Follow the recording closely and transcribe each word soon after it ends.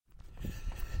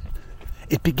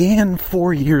It began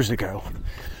 4 years ago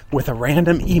with a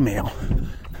random email,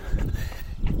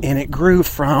 and it grew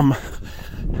from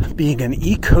being an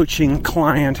e-coaching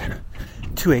client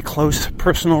to a close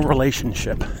personal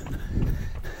relationship.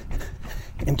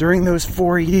 And during those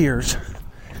 4 years,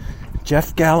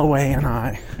 Jeff Galloway and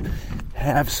I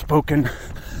have spoken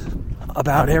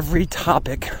about every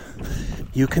topic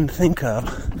you can think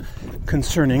of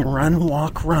concerning run,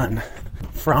 walk, run.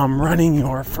 From running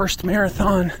your first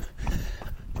marathon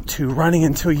to running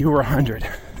until you were 100.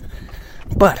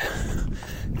 But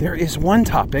there is one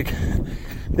topic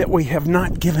that we have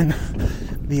not given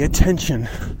the attention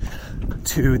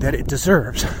to that it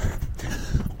deserves.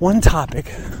 One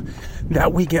topic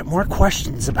that we get more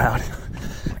questions about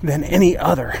than any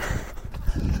other.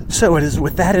 So it is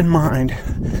with that in mind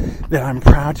that I'm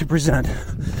proud to present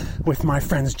with my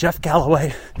friends Jeff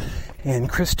Galloway and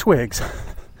Chris Twiggs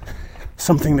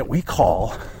something that we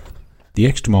call the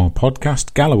Extra Mile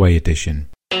Podcast Galloway Edition.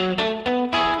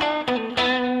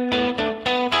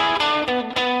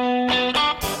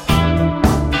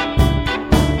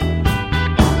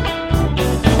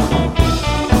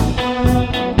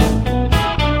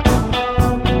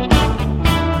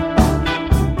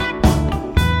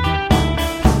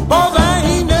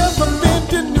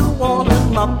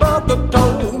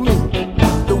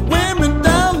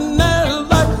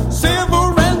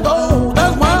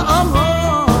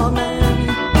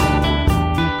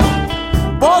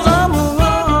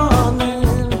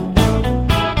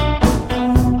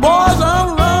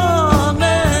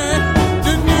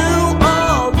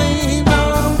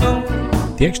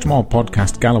 The Extra Mile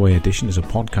Podcast Galloway Edition is a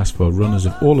podcast for runners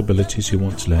of all abilities who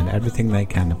want to learn everything they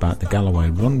can about the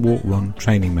Galloway Run, Walk, Run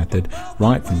training method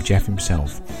right from Jeff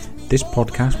himself. This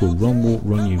podcast will run, walk,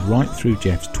 run you right through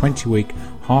Jeff's 20-week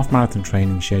half marathon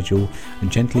training schedule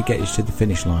and gently get you to the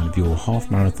finish line of your half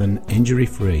marathon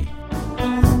injury-free.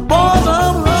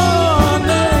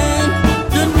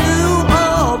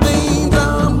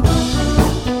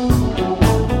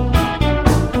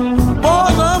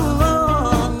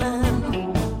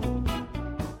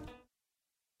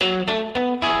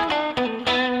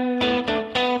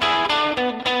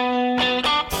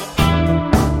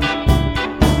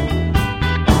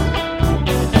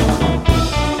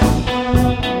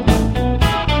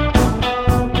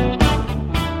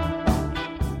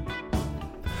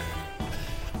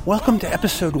 Welcome to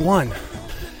episode 1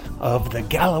 of the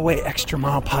Galloway Extra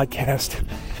Mile Podcast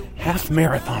Half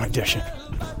Marathon Edition.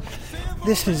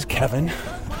 This is Kevin,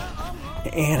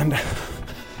 and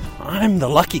I'm the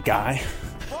lucky guy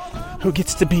who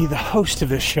gets to be the host of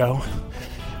this show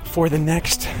for the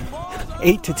next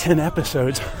 8 to 10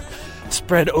 episodes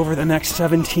spread over the next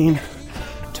 17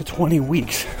 to 20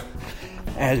 weeks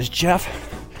as Jeff,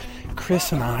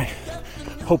 Chris, and I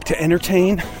hope to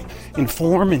entertain,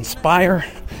 inform, inspire,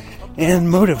 and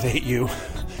motivate you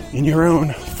in your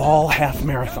own fall half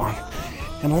marathon.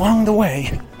 And along the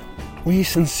way, we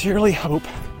sincerely hope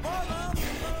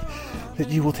that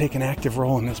you will take an active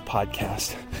role in this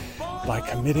podcast by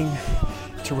committing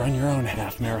to run your own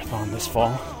half marathon this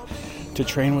fall, to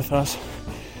train with us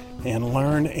and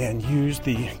learn and use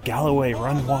the Galloway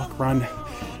Run, Walk, Run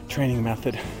training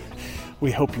method.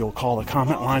 We hope you'll call the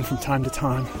comment line from time to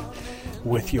time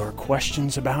with your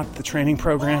questions about the training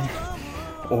program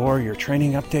or your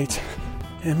training updates,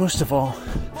 and most of all,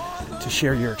 to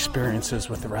share your experiences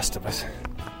with the rest of us.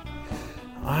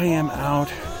 I am out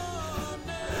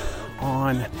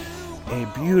on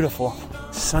a beautiful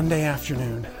Sunday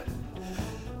afternoon,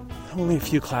 only a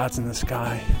few clouds in the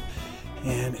sky,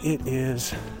 and it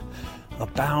is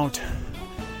about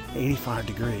 85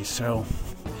 degrees. So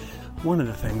one of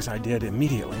the things I did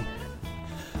immediately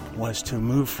was to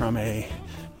move from a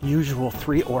usual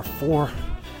 3 or 4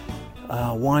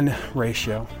 1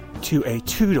 ratio to a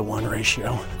 2 to 1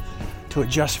 ratio to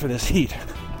adjust for this heat.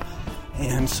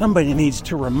 And somebody needs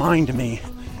to remind me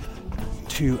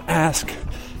to ask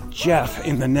Jeff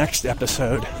in the next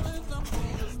episode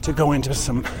to go into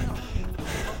some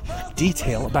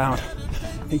detail about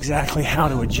exactly how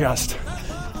to adjust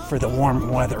for the warm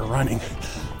weather running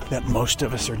that most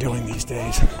of us are doing these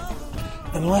days.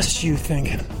 Unless you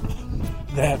think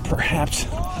that perhaps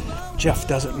Jeff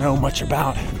doesn't know much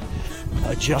about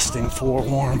adjusting for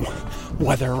warm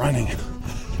weather running,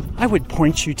 I would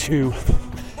point you to,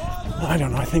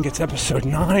 I think it's episode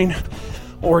 9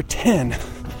 or 10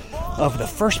 of the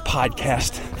first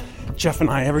podcast Jeff and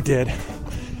I ever did.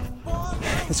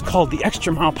 It's called the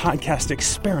Extra Mile Podcast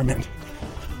Experiment.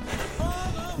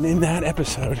 And in that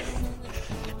episode,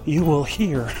 you will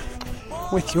hear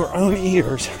with your own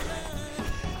ears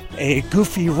a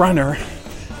goofy runner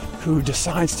who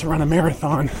decides to run a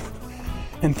marathon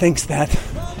and thinks that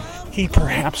he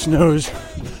perhaps knows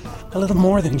a little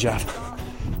more than Jeff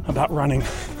about running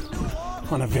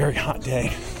on a very hot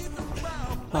day.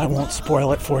 I won't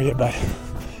spoil it for you, but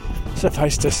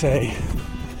suffice to say,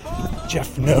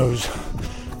 Jeff knows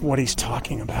what he's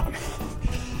talking about.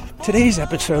 Today's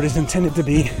episode is intended to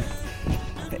be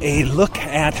a look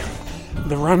at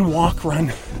the run, walk,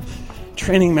 run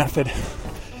training method,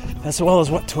 as well as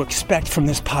what to expect from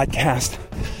this podcast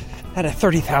at a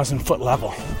 30,000 foot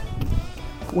level.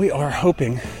 We are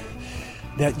hoping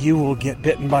that you will get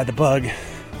bitten by the bug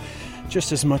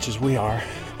just as much as we are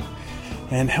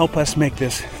and help us make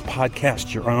this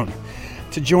podcast your own,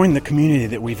 to join the community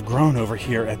that we've grown over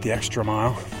here at the Extra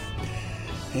Mile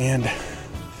and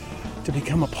to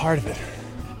become a part of it.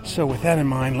 So with that in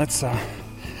mind, let's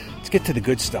get to the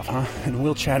good stuff, huh? And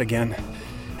we'll chat again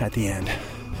at the end.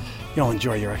 Y'all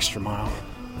enjoy your Extra Mile.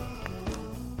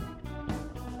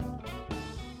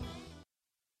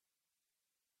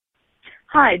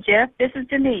 Hi, Jeff. This is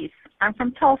Denise. I'm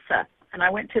from Tulsa, and I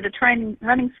went to the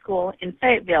running school in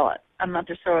Fayetteville a month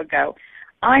or so ago.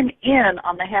 I'm in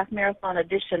on the half marathon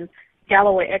edition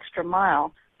Galloway Extra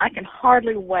Mile. I can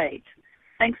hardly wait.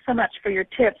 Thanks so much for your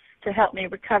tips to help me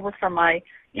recover from my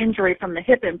injury from the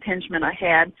hip impingement I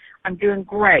had. I'm doing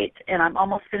great, and I'm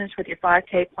almost finished with your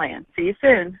 5K plan. See you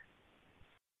soon.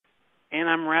 And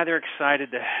I'm rather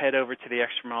excited to head over to the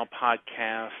Extra Mile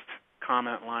podcast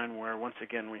comment line where, once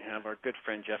again, we have our good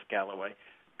friend Jeff Galloway.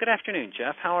 Good afternoon,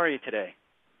 Jeff. How are you today?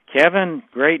 Kevin,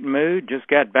 great mood. Just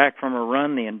got back from a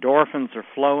run. The endorphins are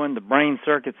flowing. The brain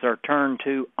circuits are turned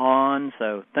on,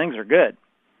 so things are good.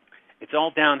 It's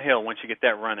all downhill once you get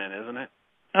that run in, isn't it?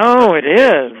 Oh, it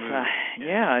is.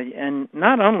 Yeah, and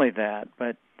not only that,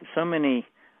 but so many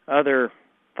other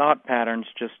thought patterns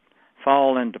just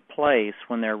fall into place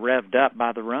when they're revved up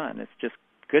by the run. It's just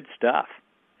good stuff.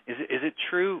 Is it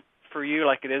true for you,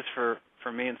 like it is for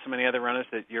me and so many other runners,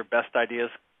 that your best ideas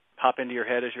pop into your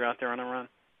head as you're out there on a run?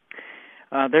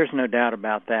 There's no doubt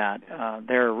about that.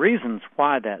 There are reasons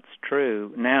why that's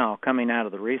true now coming out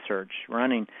of the research.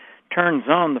 Running turns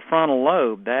on the frontal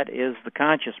lobe. That is the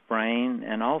conscious brain,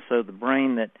 and also the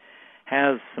brain that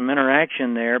has some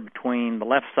interaction there between the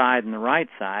left side and the right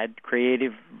side,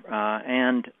 creative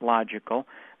and logical,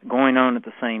 going on at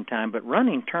the same time. But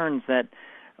running turns that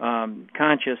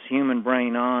conscious human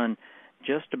brain on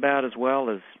just about as well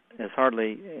as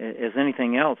hardly as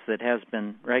anything else that has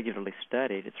been regularly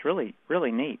studied. It's really,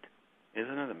 really neat.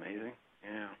 Isn't it amazing?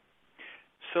 Yeah.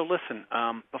 So listen,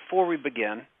 before we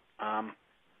begin,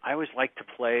 I always like to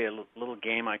play a little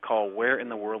game I call Where in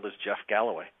the World is Jeff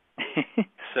Galloway?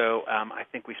 So I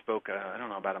think we spoke,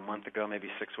 about a month ago, maybe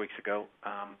 6 weeks ago,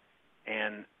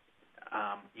 and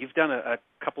you've done a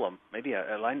couple of,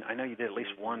 I know you did at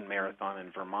least one marathon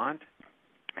in Vermont.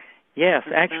 Yes,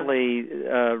 actually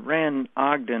ran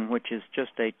Ogden, which is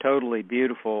just a totally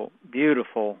beautiful,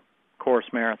 beautiful course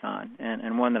marathon,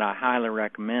 and one that I highly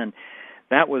recommend.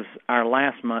 That was our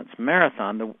last month's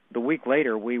marathon. The week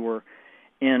later, we were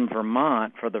in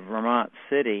Vermont for the Vermont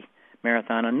City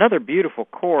Marathon, another beautiful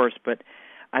course, but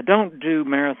I don't do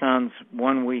marathons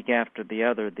 1 week after the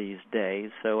other these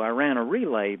days, so I ran a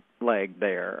relay leg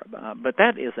there. But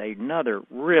that is another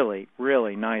really,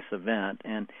 really nice event,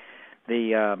 and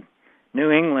the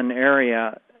New England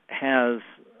area has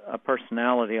a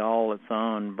personality all its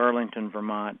own. Burlington,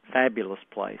 Vermont, fabulous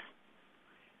place.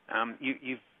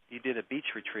 You did a beach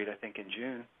retreat, I think, in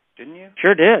June, didn't you?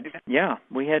 Sure did. Yeah,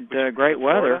 we had great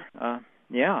weather.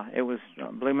 Yeah, it was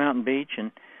Blue Mountain Beach,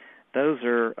 and those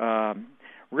are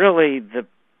really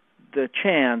the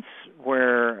chance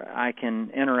where I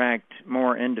can interact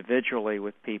more individually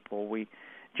with people. We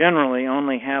generally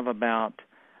only have about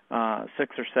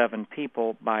 6 or 7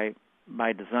 people by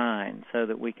design, so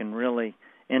that we can really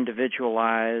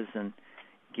individualize and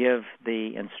give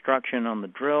the instruction on the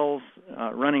drills,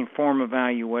 running form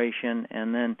evaluation,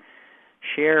 and then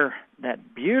share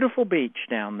that beautiful beach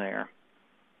down there.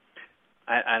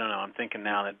 I don't know. I'm thinking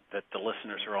now that the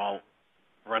listeners are all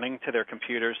running to their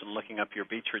computers and looking up your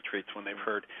beach retreats when they've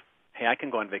heard, hey, I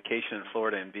can go on vacation in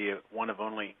Florida and be one of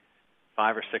only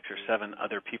 5 or 6 or 7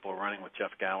 other people running with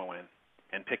Jeff Galloway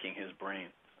and picking his brain.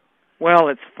 Well,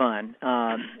 it's fun.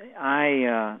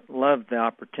 I love the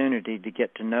opportunity to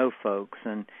get to know folks,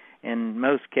 and in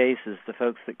most cases, the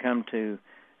folks that come to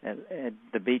at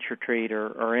the beach retreat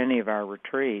or any of our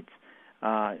retreats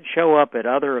show up at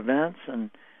other events, and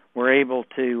we're able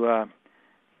to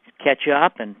catch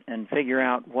up and figure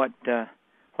out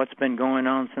what's been going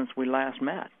on since we last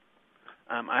met.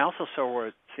 I also saw where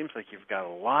it seems like you've got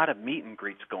a lot of meet and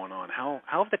greets going on. How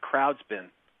have the crowds been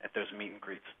at those meet and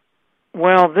greets?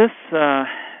 Well,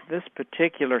 this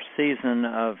particular season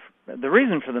of the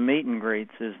reason for the meet and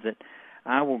greets is that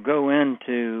I will go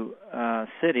into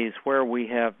cities where we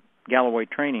have Galloway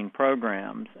training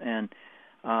programs and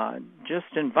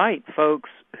just invite folks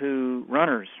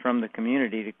runners from the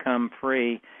community to come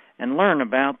free and learn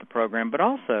about the program. But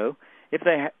also, if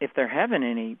they're having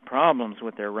any problems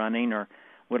with their running or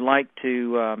would like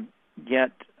to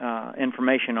get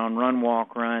information on Run,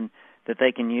 Walk, Run that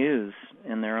they can use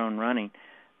in their own running,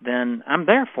 then I'm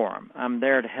there for them. I'm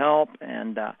there to help,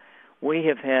 and we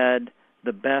have had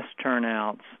the best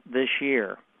turnouts this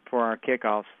year for our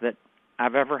kickoffs that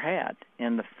I've ever had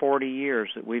in the 40 years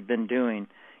that we've been doing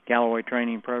Galloway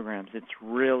training programs. It's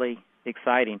really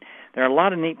exciting. There are a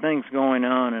lot of neat things going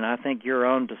on, and I think you're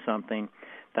on to something.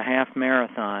 The half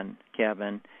marathon,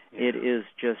 Kevin, it is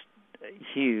just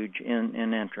huge in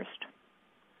interest.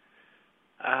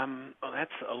 Well, that's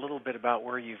a little bit about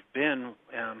where you've been.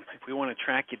 If we want to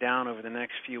track you down over the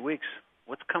next few weeks,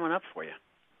 what's coming up for you?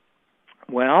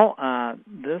 Well,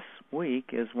 this week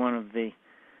is one of the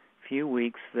few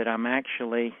weeks that I'm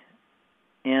actually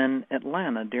in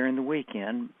Atlanta during the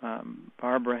weekend.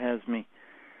 Barbara has me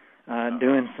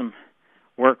doing some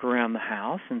work around the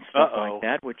house and stuff like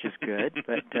that, which is good.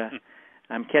 But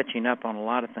I'm catching up on a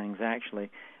lot of things, actually,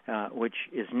 which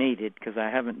is needed because I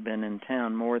haven't been in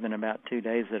town more than about 2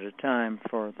 days at a time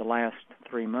for the last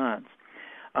 3 months.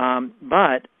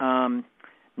 But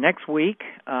next week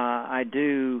I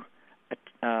do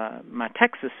my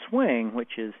Texas swing,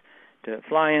 which is to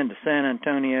fly into San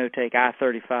Antonio, take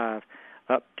I-35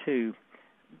 up to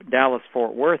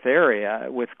Dallas-Fort Worth area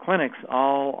with clinics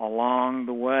all along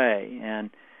the way. And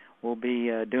we'll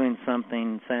be doing something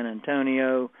in San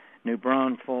Antonio, New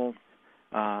Braunfels,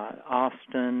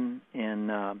 Austin,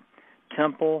 in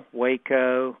Temple,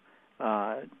 Waco,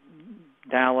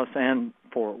 Dallas, and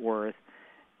Fort Worth.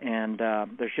 And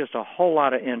there's just a whole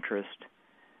lot of interest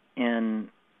in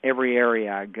every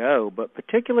area I go, but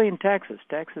particularly in Texas.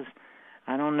 Texas,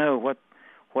 I don't know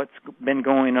what's been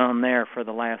going on there for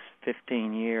the last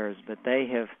 15 years, but they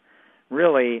have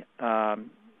really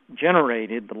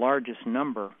generated the largest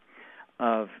number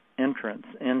of entrants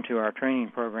into our training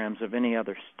programs of any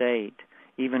other state.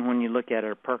 Even when you look at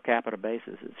it a per capita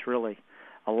basis, it's really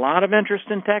a lot of interest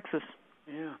in Texas.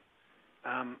 Yeah.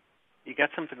 You got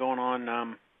something going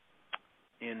on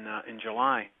in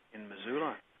July in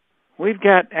Missoula. We've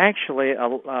got actually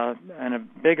a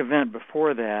big event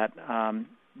before that,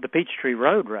 the Peachtree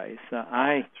Road Race.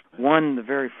 I won the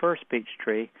very first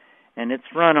Peachtree, and it's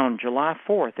run on July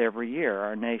 4th every year,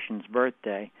 our nation's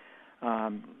birthday,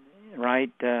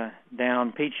 right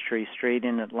down Peachtree Street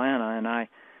in Atlanta. And I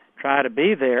try to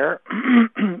be there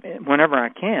whenever I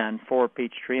can for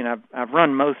Peachtree, and I've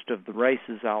run most of the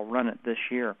races. I'll run it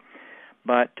this year.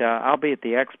 But I'll be at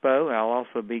the expo. I'll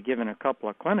also be giving a couple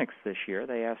of clinics this year.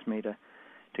 They asked me to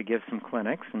give some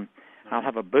clinics, and I'll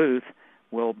have a booth.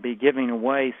 We'll be giving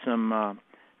away some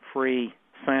free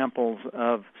samples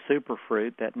of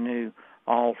Superfruit, that new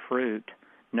all-fruit,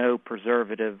 no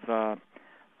preservative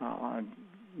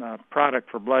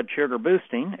product for blood sugar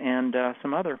boosting, and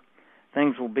some other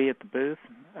things will be at the booth.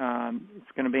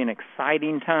 It's going to be an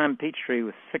exciting time, Peachtree,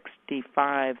 with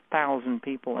 65,000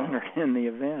 people entered in the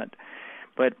event.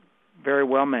 But very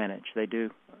well managed. They do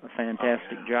a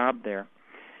fantastic job there.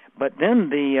 But then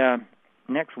the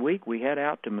next week we head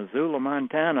out to Missoula,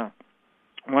 Montana,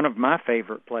 one of my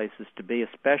favorite places to be,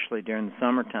 especially during the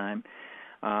summertime.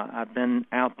 I've been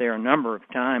out there a number of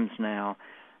times now.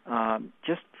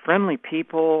 Just friendly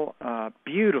people,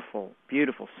 beautiful,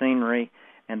 beautiful scenery,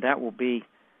 and that will be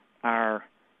our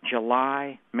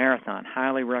July marathon.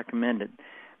 Highly recommended.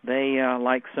 They,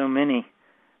 like so many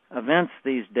events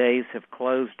these days, have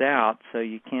closed out, so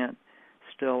you can't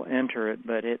still enter it,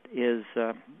 but it is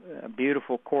a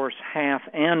beautiful course, half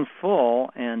and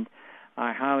full, and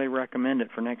I highly recommend it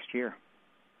for next year.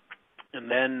 And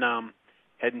then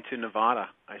heading to Nevada,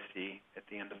 I see, at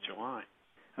the end of July.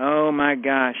 Oh, my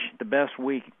gosh, the best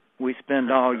week we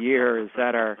spend all year is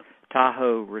at our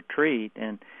Tahoe retreat,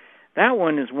 and that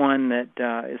one is one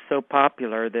that is so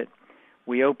popular that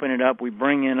we open it up, we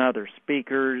bring in other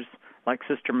speakers, like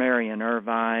Sister Marian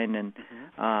Irvine and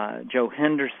Joe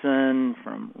Henderson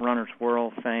from Runner's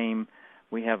World fame.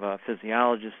 We have a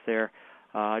physiologist there,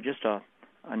 just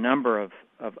a number of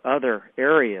other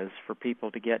areas for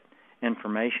people to get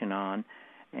information on,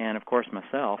 and, of course,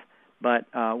 myself. But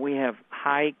we have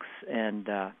hikes and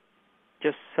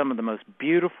just some of the most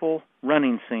beautiful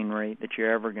running scenery that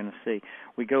you're ever going to see.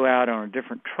 We go out on a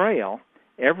different trail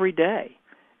every day.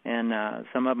 And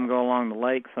some of them go along the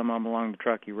lake, some of them along the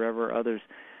Truckee River. Others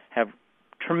have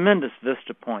tremendous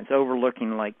vista points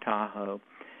overlooking Lake Tahoe,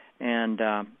 and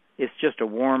it's just a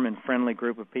warm and friendly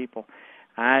group of people.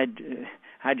 I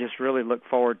just really look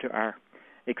forward to our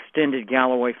extended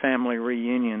Galloway family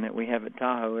reunion that we have at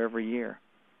Tahoe every year.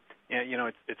 Yeah,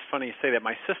 it's funny you say that.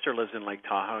 My sister lives in Lake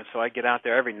Tahoe, so I get out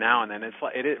there every now and then. It's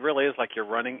like it really is like you're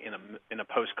running in a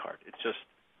postcard.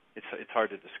 It's hard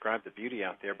to describe the beauty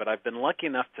out there. But I've been lucky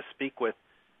enough to speak with,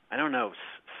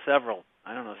 several,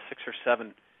 6 or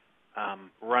 7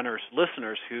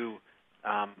 listeners who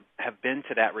have been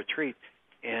to that retreat,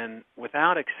 and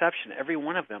without exception, every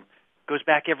one of them goes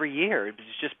back every year. It's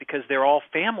just because they're all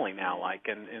family now,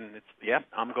 and it's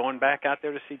I'm going back out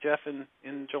there to see Jeff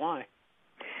in July.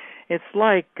 It's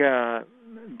like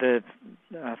the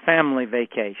family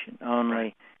vacation,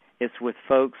 only it's with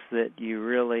folks that you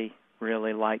really,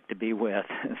 really like to be with.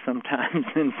 Sometimes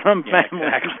in some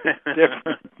families it's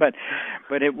different, but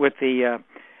with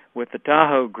the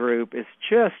Tahoe group, it's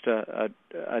just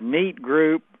a neat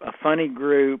group, a funny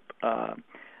group,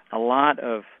 a lot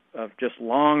of just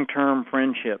long-term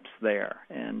friendships there,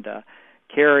 and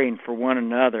caring for one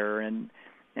another, and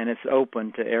it's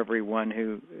open to everyone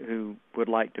who would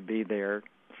like to be there.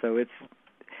 So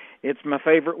it's my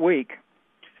favorite week.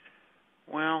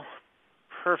 Well,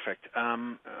 perfect.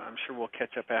 I'm sure we'll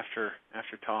catch up after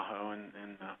Tahoe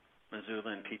and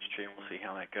Missoula and Peachtree, and we'll see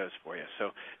how that goes for you.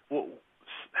 So,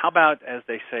 how about, as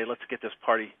they say, let's get this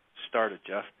party started,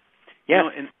 Jeff? Yes.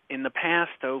 In the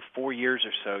past 4 years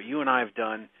or so, you and I have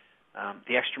done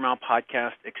the Extra Mile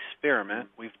Podcast Experiment.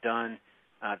 We've done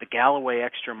the Galloway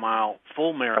Extra Mile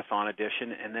Full Marathon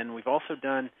Edition, and then we've also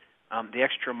done the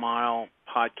Extra Mile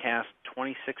Podcast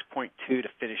 26.2 to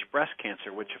Finish Breast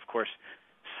Cancer, which, of course,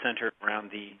 centered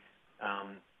around the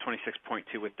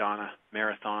 26.2 with Donna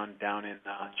Marathon down in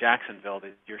Jacksonville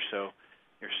that you're so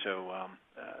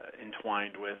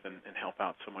entwined with and help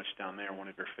out so much down there, one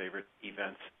of your favorite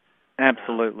events.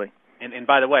 Absolutely. And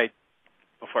by the way,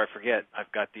 before I forget,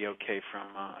 I've got the okay from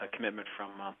a commitment from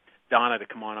Donna to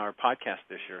come on our podcast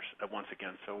this year once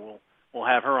again. So we'll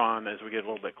have her on as we get a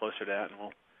little bit closer to that, and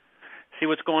we'll see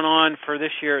what's going on for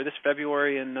this year, this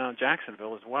February in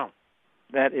Jacksonville as well.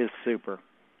 That is super.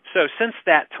 So since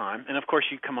that time, and of course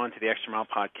you come on to the Extra Mile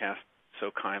Podcast so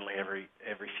kindly every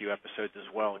few episodes as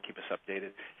well to keep us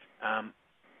updated.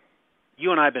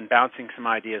 You and I have been bouncing some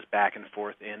ideas back and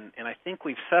forth, and I think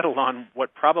we've settled on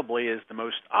what probably is the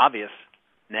most obvious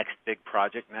next big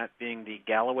project, and that being the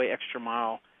Galloway Extra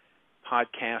Mile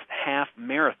Podcast Half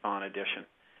Marathon Edition.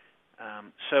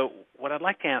 So what I'd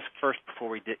like to ask first before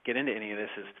we get into any of this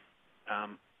is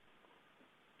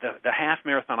the half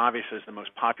marathon obviously is the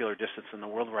most popular distance in the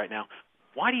world right now.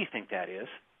 Why do you think that is?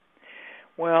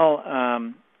 Well,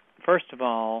 first of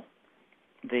all,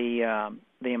 the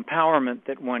empowerment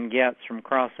that one gets from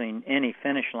crossing any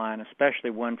finish line, especially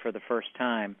one for the first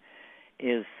time,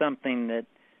 is something that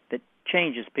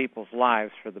changes people's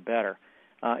lives for the better,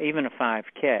 even a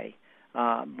 5K.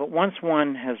 But once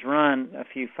one has run a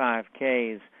few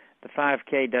 5Ks, the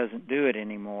 5K doesn't do it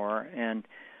anymore, and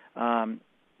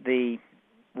the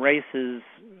races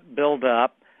build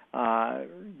up.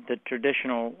 The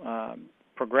traditional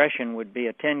progression would be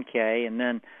a 10K and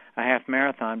then a half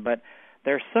marathon, but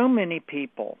there's so many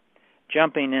people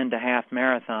jumping into half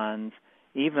marathons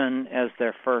even as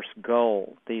their first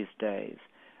goal these days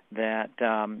that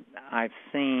I've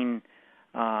seen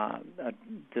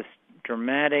this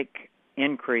dramatic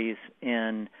increase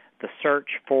in the search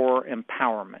for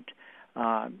empowerment.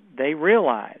 They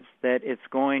realize that it's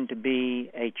going to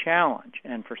be a challenge,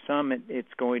 and for some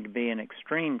it's going to be an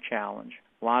extreme challenge.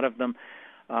 A lot of them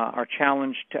are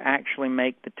challenged to actually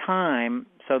make the time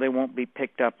so they won't be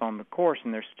picked up on the course,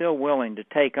 and they're still willing to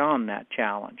take on that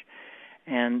challenge.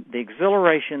 And the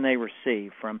exhilaration they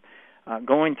receive from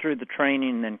going through the training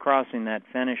and then crossing that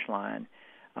finish line,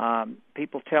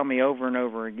 people tell me over and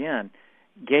over again,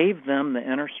 gave them the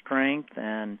inner strength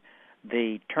and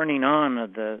the turning on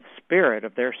of their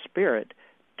spirit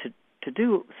to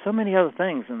do so many other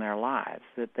things in their lives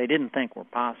that they didn't think were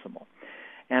possible.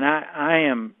 And I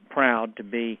am proud to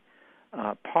be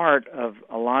part of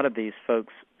a lot of these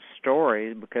folks'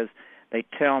 stories because they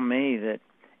tell me that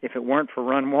if it weren't for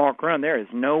Run, Walk, Run, there is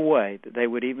no way that they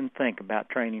would even think about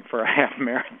training for a half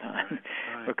marathon.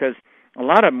 Right. Because a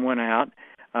lot of them went out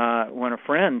when a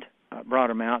friend brought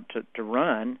them out to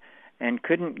run and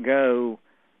couldn't go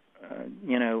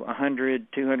 100,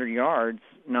 200 yards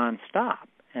nonstop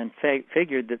and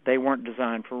figured that they weren't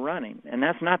designed for running. And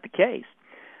that's not the case.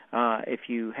 If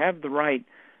you have the right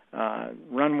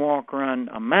run, walk, run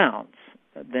amounts,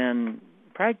 then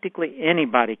practically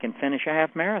anybody can finish a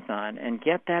half marathon and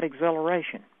get that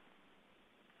exhilaration.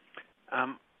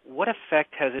 what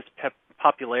effect has its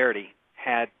popularity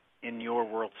had in your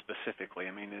world specifically?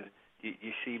 I mean, do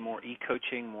you see more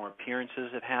e-coaching, more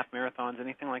appearances at half marathons,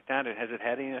 anything like that? Has it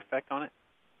had any effect on it?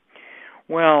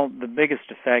 Well, the biggest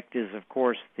effect is, of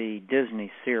course, the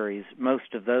Disney series.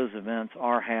 Most of those events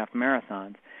are half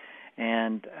marathons.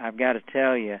 And I've got to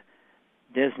tell you,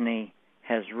 Disney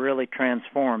has really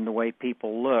transformed the way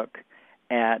people look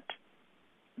at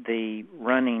the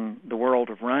world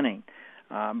of running,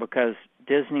 because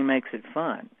Disney makes it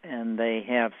fun, and they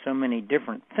have so many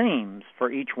different themes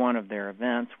for each one of their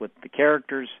events, with the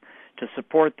characters to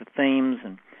support the themes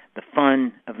and the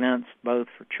fun events both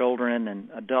for children and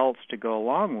adults to go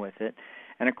along with it,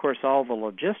 and of course all the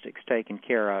logistics taken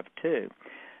care of too.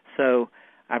 So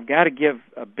I've got to give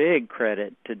a big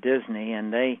credit to Disney,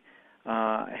 and they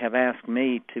have asked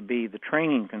me to be the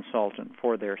training consultant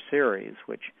for their series,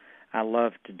 which I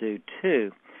love to do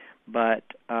too. But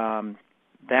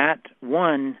that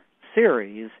one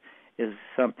series is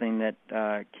something that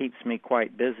keeps me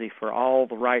quite busy for all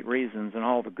the right reasons and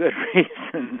all the good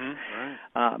reasons. Mm-hmm, right.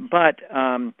 But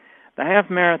the half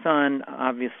marathon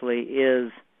obviously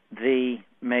is the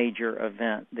major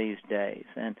event these days,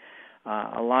 and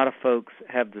a lot of folks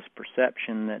have this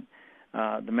perception that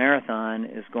the marathon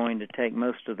is going to take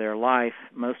most of their life,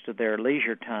 most of their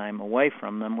leisure time away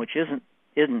from them, which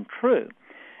isn't true.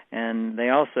 And they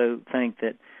also think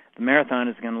that the marathon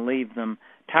is going to leave them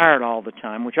tired all the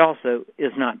time, which also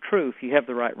is not true if you have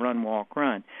the right run, walk,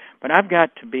 run. But I've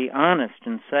got to be honest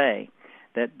and say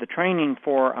that the training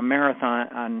for a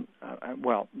marathon,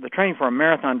 the training for a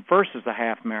marathon versus a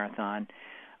half marathon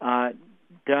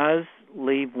does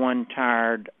leave one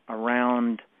tired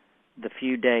around the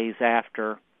few days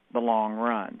after the long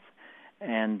runs.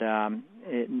 And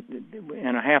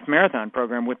in a half marathon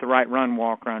program with the right run,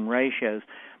 walk, run ratios,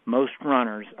 most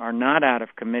runners are not out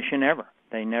of commission ever.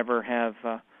 They never have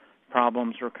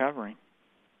problems recovering.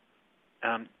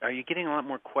 Are you getting a lot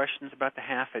more questions about the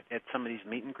half at some of these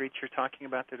meet and greets you're talking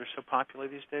about that are so popular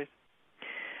these days?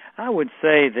 I would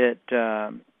say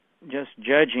that just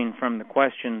judging from the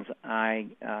questions I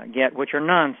get, which are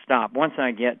nonstop, once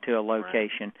I get to a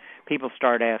location, people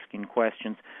start asking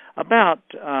questions. About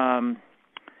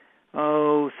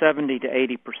 70 to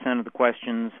 80% of the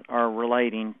questions are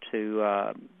relating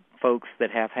to folks that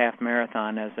have half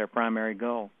marathon as their primary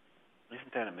goal.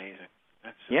 Isn't that amazing?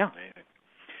 That's amazing.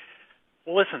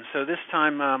 Well, listen, so this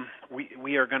time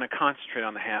we are going to concentrate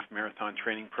on the half marathon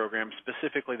training program,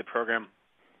 specifically the program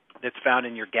that's found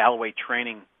in your Galloway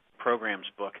training programs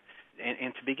book.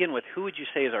 And to begin with, who would you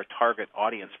say is our target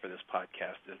audience for this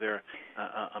podcast? Is there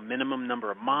a minimum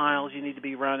number of miles you need to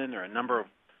be running, or a number of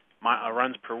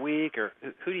runs per week, or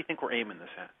who do you think we're aiming this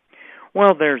at?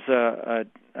 Well, there's a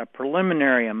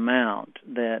preliminary amount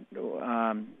that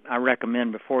I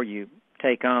recommend before you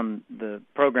take on the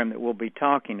program that we'll be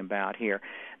talking about here.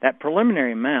 That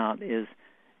preliminary amount is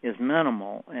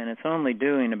minimal, and it's only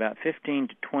doing about 15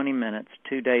 to 20 minutes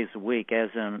 2 days a week, as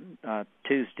in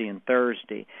Tuesday and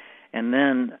Thursday, and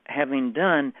then having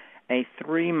done a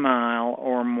 3-mile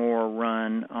or more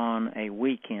run on a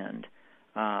weekend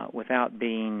without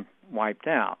being wiped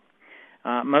out.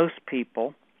 Most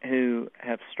people who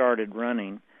have started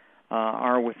running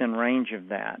are within range of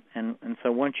that, and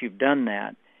so once you've done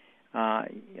that,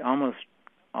 almost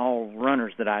all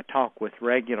runners that I talk with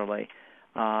regularly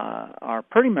are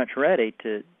pretty much ready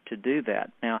to do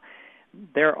that. Now,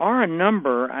 there are a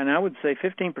number, and I would say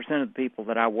 15% of the people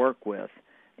that I work with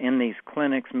in these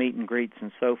clinics, meet and greets,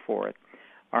 and so forth,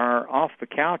 are off the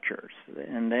couchers,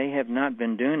 and they have not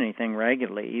been doing anything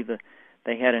regularly. Either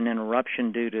they had an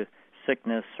interruption due to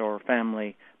sickness or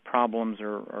family problems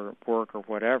or work or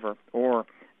whatever, or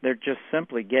they're just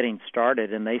simply getting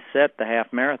started, and they set the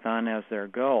half marathon as their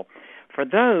goal. For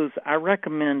those, I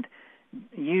recommend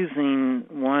using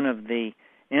one of the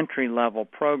entry-level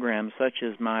programs, such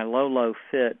as my Low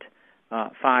Fit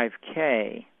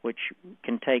 5K, which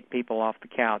can take people off the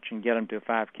couch and get them to a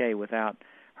 5K without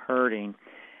hurting,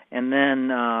 and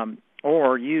then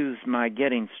or use my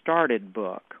Getting Started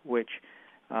book, which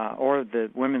or the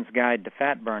Women's Guide to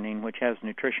Fat Burning, which has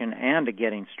nutrition and a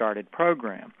Getting Started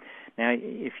program. Now,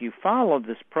 if you follow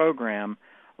this program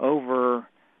over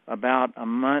about a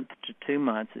month to 2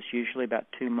 months, it's usually about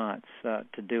 2 months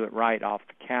to do it right off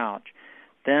the couch,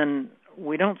 then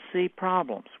we don't see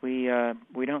problems. We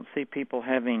don't see people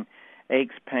having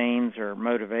aches, pains, or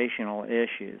motivational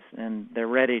issues, and they're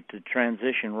ready to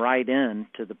transition right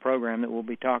into the program that we'll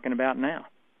be talking about now.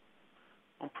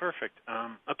 Oh, perfect.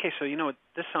 Okay, so you know what?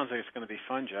 This sounds like it's going to be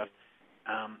fun, Jeff.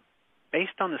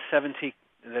 Based on the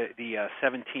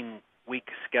 17-week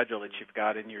schedule that you've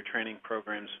got in your training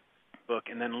programs book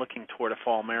and then looking toward a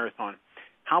fall marathon.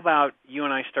 How about you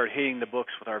and I start hitting the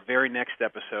books with our very next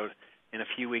episode in a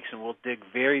few weeks, and we'll dig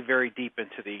very, very deep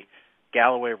into the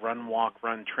Galloway Run, Walk,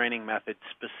 Run training method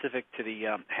specific to the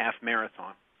half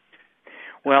marathon.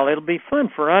 Well, it'll be fun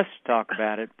for us to talk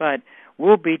about it, but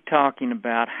we'll be talking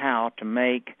about how to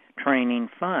make training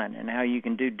fun and how you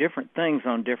can do different things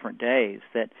on different days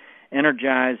that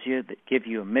energize you, that give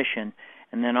you a mission,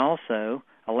 and then also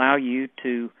allow you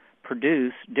to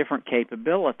produce different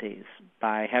capabilities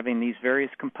by having these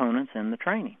various components in the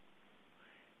training.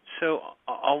 So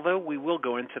although we will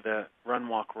go into the Run,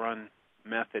 Walk, Run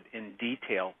method in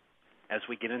detail as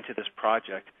we get into this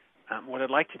project, what I'd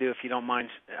like to do, if you don't mind,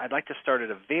 I'd like to start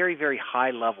at a very, very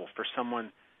high level for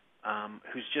someone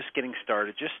who's just getting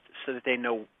started, just so that they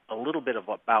know a little bit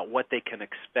about what they can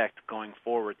expect going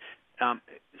forward.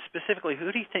 Specifically,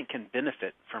 who do you think can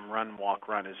benefit from Run, Walk,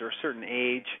 Run? Is there a certain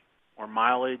age or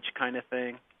mileage kind of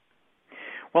thing?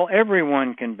 Well,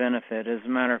 everyone can benefit. As a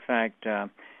matter of fact,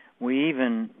 we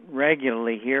even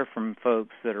regularly hear from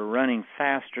folks that are running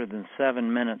faster than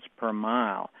 7 minutes per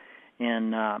mile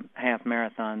in half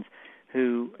marathons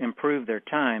who improve their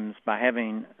times by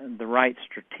having the right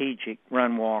strategic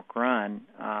run, walk, run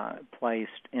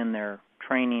placed in their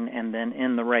training and then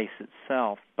in the race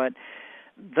itself. But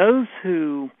those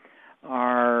who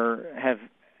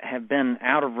have been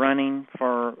out of running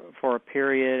for a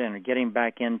period and are getting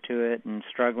back into it and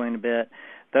struggling a bit,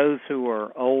 those who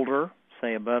are older,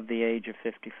 say above the age of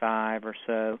 55 or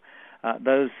so,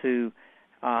 those who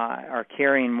are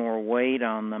carrying more weight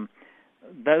on them,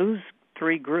 those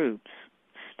three groups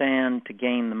stand to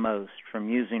gain the most from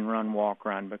using Run, Walk,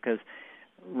 Run, because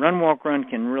Run, Walk, Run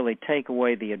can really take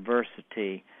away the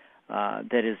adversity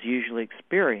that is usually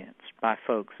experienced by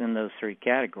folks in those three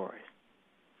categories.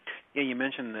 Yeah, you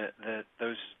mentioned that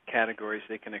those categories,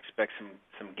 they can expect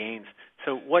some gains.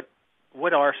 So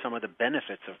what are some of the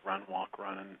benefits of Run, Walk,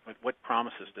 Run, and what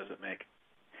promises does it make?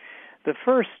 The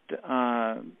first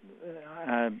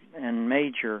and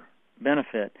major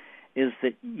benefit is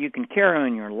that you can carry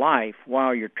on your life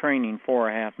while you're training for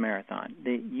a half marathon.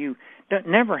 You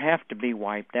never have to be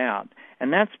wiped out,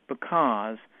 and that's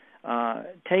because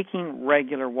taking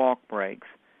regular walk breaks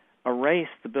erase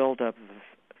the buildup of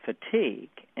fatigue,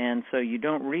 and so you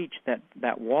don't reach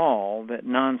that wall that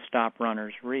nonstop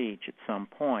runners reach at some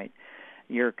point.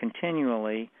 You're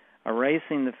continually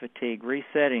erasing the fatigue,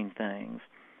 resetting things,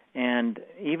 and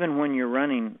even when you're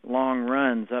running long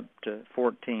runs up to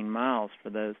 14 miles for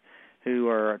those who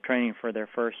are training for their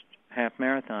first half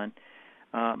marathon,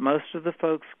 most of the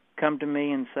folks come to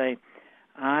me and say,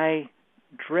 I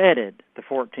dreaded the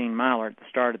 14-miler at the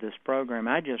start of this program.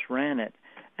 I just ran it,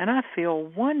 and I feel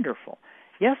wonderful.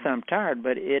 Yes, I'm tired,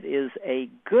 but it is a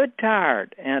good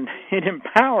tired, and it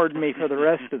empowered me for the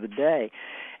rest of the day.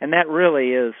 And that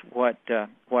really is what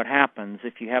happens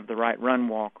if you have the right run,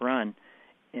 walk, run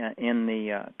in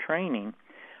the training.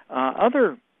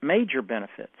 Other major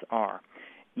benefits are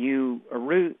you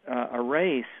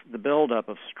erase the buildup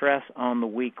of stress on the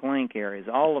weak link areas.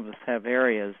 All of us have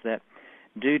areas that,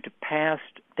 due to past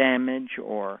damage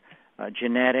or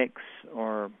genetics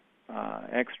or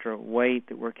extra weight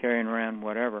that we're carrying around,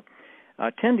 whatever,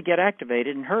 tend to get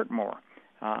activated and hurt more.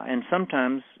 And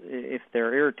sometimes, if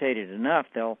they're irritated enough,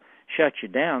 they'll shut you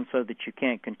down so that you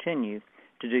can't continue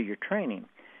to do your training.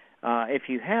 If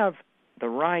you have the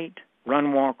right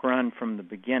run, walk, run from the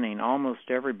beginning, almost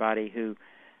everybody who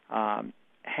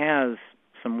has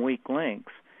some weak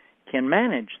links can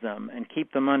manage them and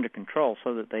keep them under control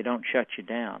so that they don't shut you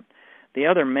down. The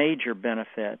other major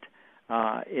benefit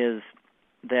is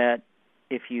that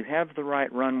if you have the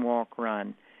right run, walk,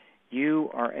 run, you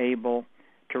are able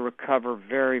to recover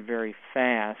very, very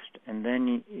fast, and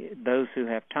then those who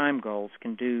have time goals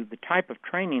can do the type of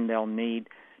training they'll need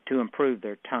to improve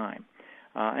their time.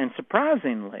 And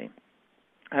surprisingly,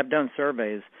 I've done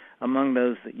surveys among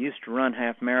those that used to run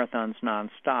half marathons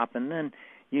nonstop and then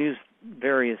use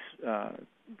various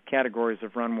categories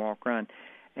of run, walk, run.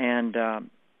 And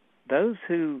those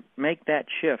who make that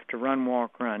shift to run,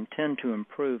 walk, run tend to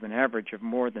improve an average of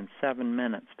more than 7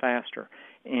 minutes faster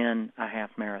in a half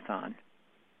marathon.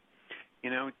 You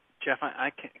know, Jeff,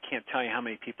 I can't tell you how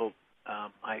many people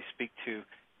I speak to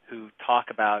who talk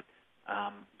about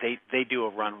they do a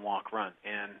run, walk, run.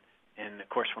 And of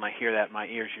course, when I hear that, my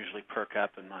ears usually perk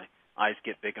up and my eyes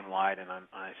get big and wide. And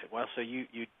I say, well, so you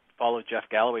follow Jeff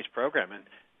Galloway's program. And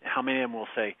how many of them will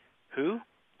say, who?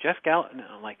 Jeff Galloway? No,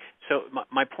 I'm like, so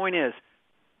my point is,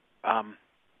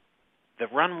 the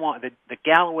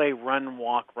Galloway Run,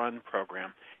 Walk, Run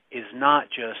program is not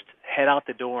just head out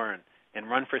the door and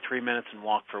run for 3 minutes and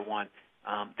walk for 1.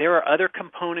 There are other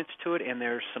components to it, and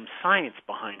there's some science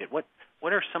behind it. What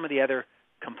are some of the other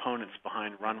components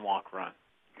behind Run, Walk, Run?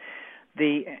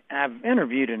 I've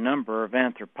interviewed a number of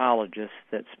anthropologists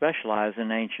that specialize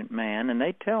in ancient man, and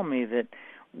they tell me that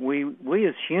we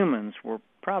as humans were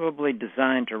probably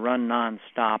designed to run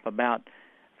nonstop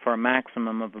for a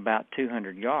maximum of about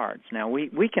 200 yards. Now,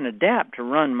 we can adapt to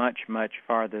run much, much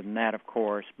farther than that, of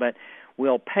course, but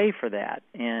we'll pay for that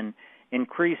in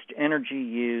increased energy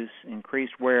use,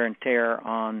 increased wear and tear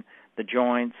on the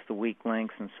joints, the weak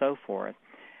links, and so forth.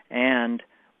 And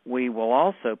we will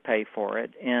also pay for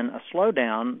it in a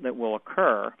slowdown that will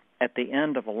occur at the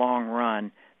end of a long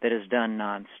run that is done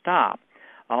nonstop.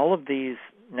 All of these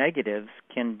negatives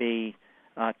can be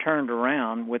turned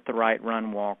around with the right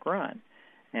run, walk, run.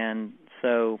 And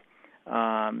so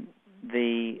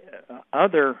the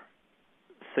other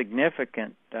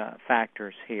significant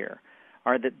factors here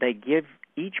are that they give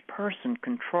each person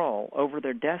control over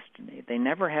their destiny. They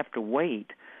never have to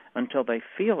wait until they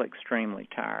feel extremely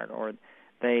tired or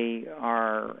they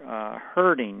are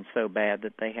hurting so bad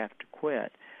that they have to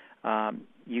quit.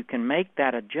 You can make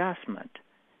that adjustment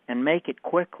and make it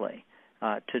quickly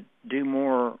to do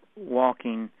more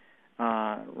walking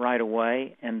right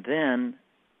away, and then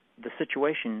the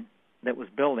situation that was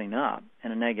building up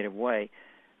in a negative way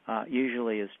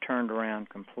usually is turned around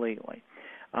completely.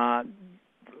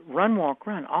 Run, walk,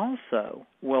 run also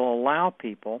will allow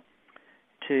people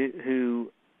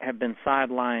who have been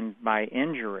sidelined by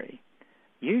injury.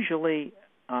 Usually,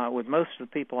 with most of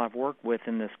the people I've worked with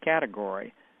in this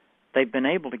category, they've been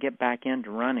able to get back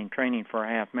into running, training for a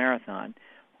half marathon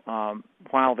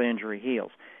while the injury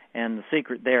heals. And the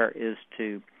secret there is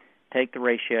to take the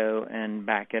ratio and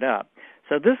back it up.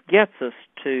 So this gets us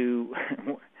to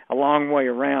a long way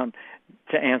around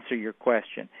to answer your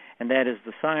question, and that is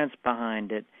the science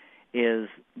behind it is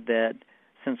that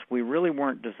since we really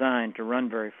weren't designed to run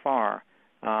very far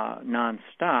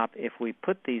nonstop, if we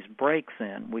put these breaks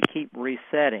in, we keep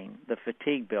resetting the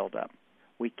fatigue buildup.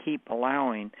 We keep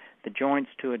allowing the joints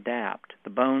to adapt, the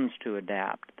bones to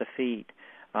adapt, the feet,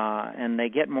 and they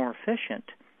get more efficient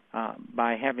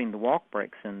by having the walk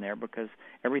breaks in there because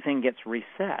everything gets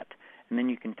reset. And then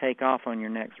you can take off on your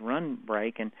next run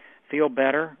break and feel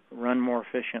better, run more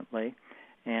efficiently,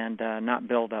 and not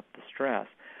build up the stress.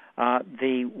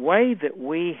 The way that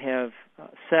we have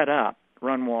set up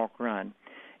Run, Walk, Run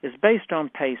is based on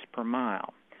pace per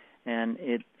mile. And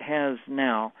it has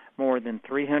now more than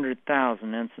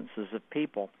 300,000 instances of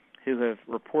people who have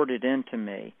reported into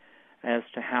me as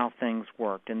to how things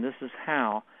worked. And this is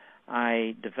how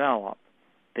I develop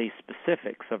the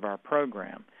specifics of our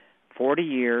program. 40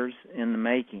 years in the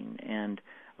making and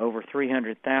over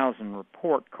 300,000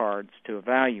 report cards to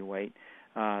evaluate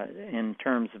in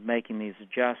terms of making these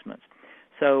adjustments.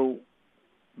 So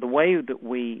the way that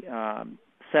we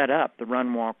set up the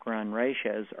run, walk, run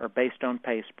ratios are based on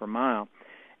pace per mile.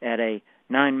 At a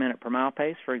 9-minute per mile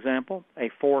pace, for example, a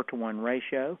 4-to-1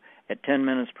 ratio. At 10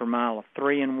 minutes per mile, a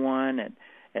 3-and-1.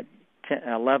 At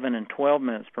 11 and 12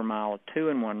 minutes per mile, a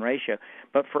 2-and-1 ratio.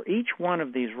 But for each one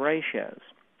of these ratios,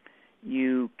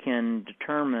 you can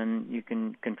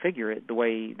configure it the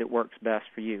way that works best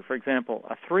for you. For example,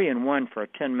 a 3-and-1 for a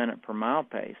 10-minute per mile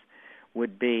pace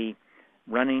would be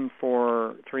running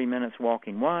for 3 minutes,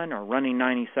 walking 1, or running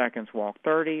 90 seconds, walk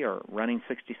 30, or running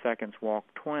 60 seconds, walk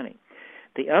 20.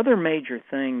 The other major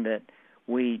thing that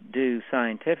we do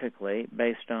scientifically,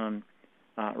 based on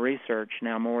research,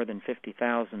 now more than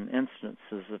 50,000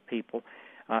 instances of people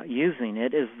using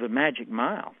it, is the magic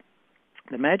mile.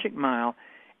 The magic mile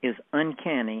is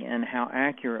uncanny in how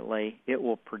accurately it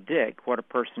will predict what a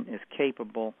person is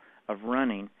capable of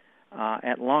running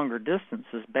at longer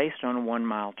distances based on a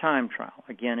 1-mile time trial.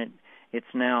 Again, it's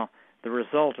now the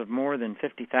result of more than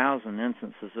 50,000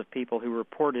 instances of people who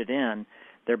reported in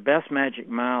their best magic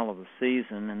mile of the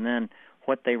season and then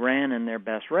what they ran in their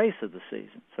best race of the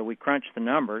season. So we crunch the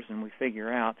numbers and we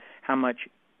figure out how much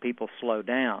people slow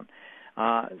down.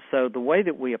 So the way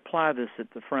that we apply this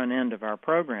at the front end of our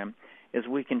program is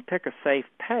we can pick a safe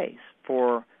pace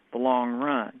for the long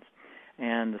runs.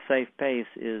 And the safe pace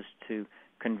is to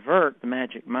convert the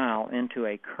magic mile into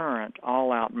a current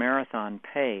all-out marathon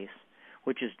pace,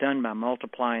 which is done by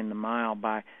multiplying the mile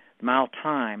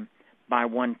time by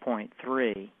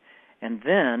 1.3, and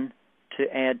then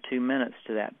to add 2 minutes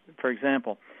to that. For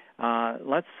example,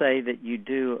 let's say that you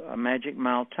do a magic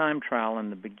mile time trial in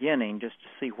the beginning just to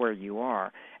see where you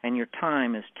are, and your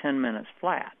time is 10 minutes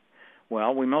flat.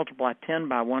 Well, we multiply 10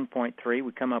 by 1.3,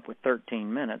 we come up with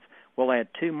 13 minutes. We'll add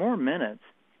 2 more minutes,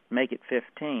 make it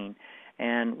 15.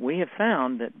 And we have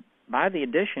found that by the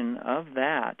addition of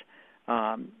that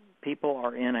people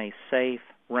are in a safe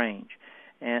range.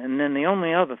 And then the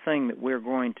only other thing that we're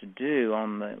going to do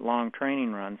on the long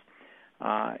training runs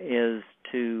is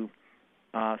to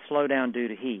slow down due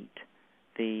to heat.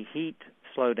 The heat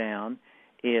slowdown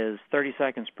is 30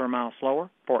 seconds per mile slower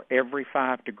for every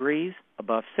 5 degrees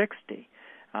above 60,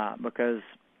 because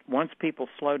once people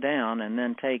slow down and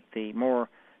then take the more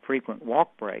frequent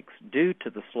walk breaks due to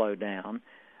the slowdown,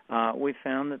 we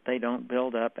found that they don't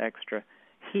build up extra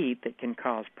heat that can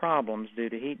cause problems due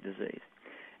to heat disease.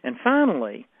 And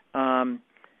finally,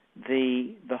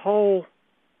 the whole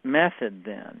method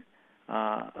then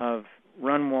of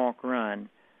run, walk, run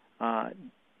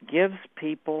gives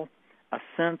people a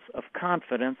sense of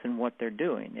confidence in what they're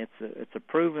doing. It's a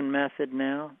proven method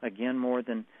now. Again, more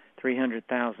than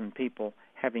 300,000 people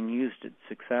having used it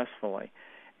successfully,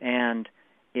 and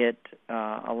it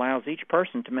allows each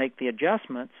person to make the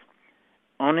adjustments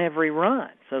on every run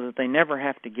so that they never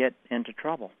have to get into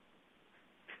trouble.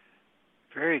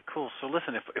 Very cool. So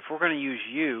listen, if we're going to use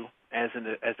you as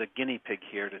a guinea pig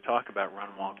here to talk about run,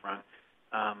 walk, run,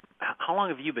 how long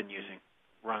have you been using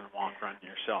run, walk, run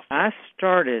yourself? I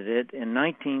started it in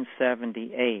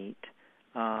 1978.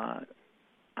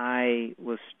 I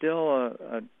was still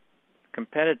a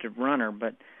competitive runner,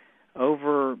 but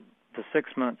over the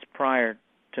 6 months prior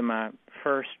to my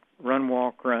first run,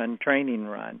 walk, run training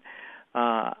run,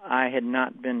 I had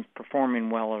not been performing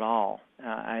well at all.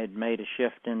 I had made a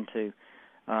shift into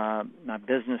my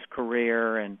business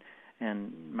career, and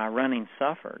my running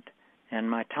suffered, and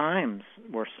my times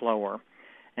were slower.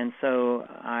 And so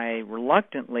I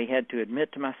reluctantly had to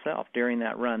admit to myself during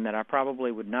that run that I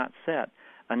probably would not set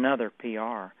another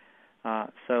PR.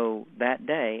 So that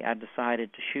day I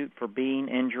decided to shoot for being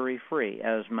injury-free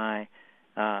as my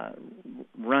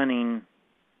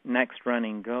next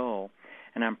running goal.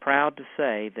 And I'm proud to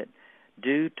say that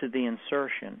due to the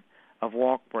insertion of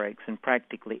walk breaks in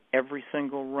practically every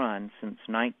single run since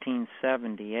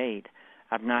 1978,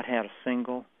 I've not had a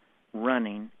single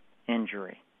running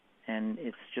injury. And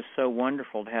it's just so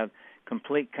wonderful to have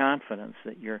complete confidence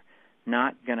that you're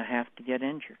not going to have to get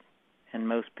injured. And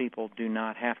most people do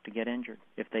not have to get injured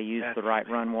if they use the right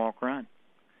run, walk, run.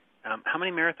 How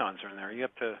many marathons are in there? Are you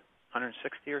up to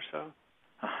 160 or so?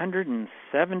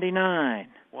 179.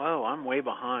 Whoa, I'm way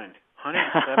behind.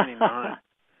 179.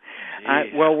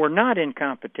 Well, we're not in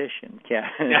competition,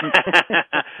 Kevin.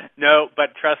 No,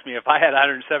 but trust me, if I had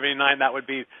 179, that would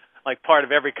be like part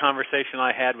of every conversation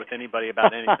I had with anybody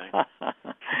about anything.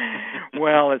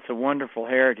 Well, it's a wonderful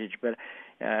heritage, but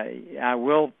I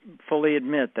will fully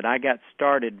admit that I got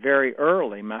started very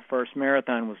early. My first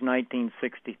marathon was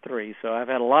 1963, so I've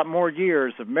had a lot more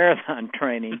years of marathon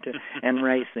training and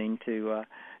racing to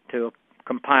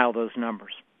compile those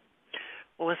numbers.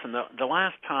 Well, listen, the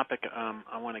last topic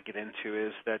I want to get into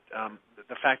is that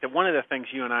the fact that one of the things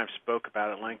you and I have spoke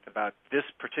about at length about this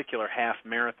particular half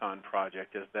marathon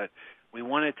project is that we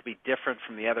want it to be different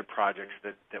from the other projects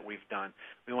that we've done.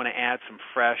 We want to add some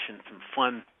fresh and some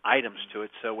fun items to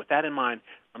it. So with that in mind,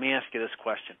 let me ask you this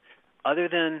question. Other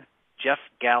than Jeff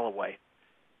Galloway,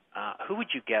 who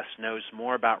would you guess knows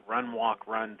more about run, walk,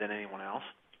 run than anyone else?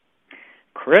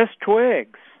 Chris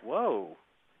Twiggs. Whoa.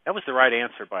 That was the right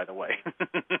answer, by the way.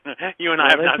 You and I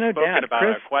have not spoken about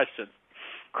our questions.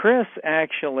 Chris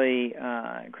actually,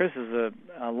 Chris is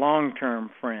a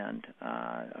long-term friend,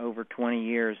 over 20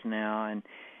 years now, and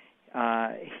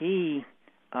he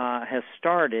has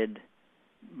started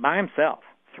by himself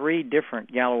 3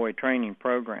 different Galloway training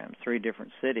programs, 3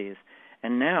 different cities,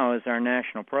 and now is our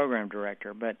national program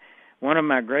director. But one of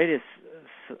my greatest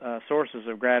sources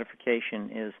of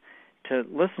gratification is to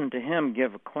listen to him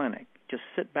give a clinic. Just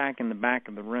sit back in the back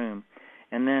of the room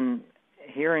and then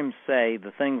hear him say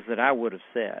the things that I would have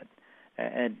said,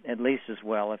 at least as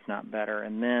well, if not better,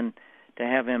 and then to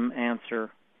have him answer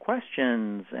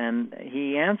questions, and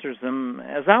he answers them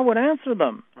as I would answer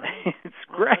them. It's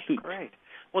great. That's great.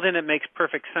 Well, then it makes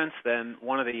perfect sense then.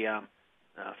 One of the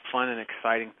fun and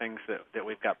exciting things that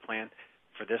we've got planned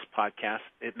for this podcast,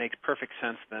 it makes perfect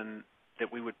sense then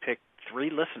that we would pick 3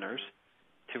 listeners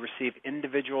to receive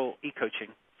individual e-coaching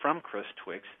from Chris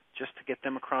Twiggs just to get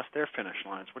them across their finish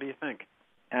lines. What do you think?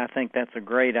 I think that's a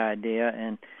great idea,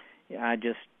 and I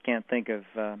just can't think of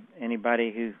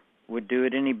anybody who would do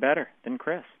it any better than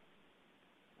Chris.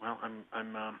 Well,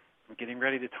 I'm getting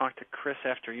ready to talk to Chris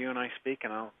after you and I speak,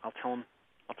 and I'll tell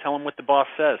him what the boss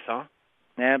says, huh?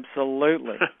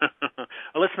 Absolutely.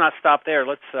 Well, let's not stop there.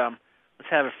 Let's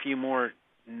have a few more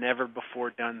never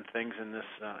before done things in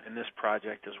this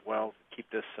project as well.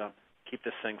 Keep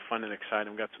this thing fun and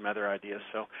exciting. We've got some other ideas.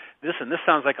 So listen, this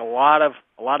sounds like a lot of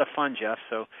fun, Jeff.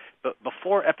 So, but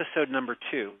before episode number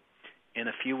 2, in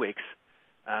a few weeks,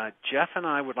 Jeff and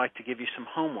I would like to give you some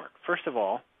homework. First of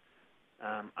all,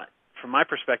 from my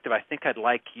perspective, I think I'd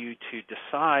like you to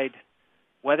decide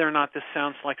whether or not this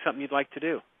sounds like something you'd like to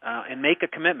do, and make a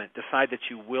commitment. Decide that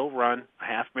you will run a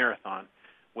half marathon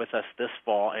with us this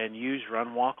fall and use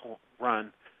Run, Walk,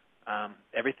 Run,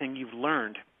 everything you've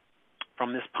learned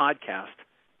from this podcast,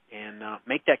 and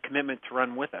make that commitment to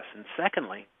run with us. And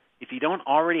secondly, if you don't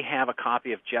already have a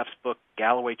copy of Jeff's book,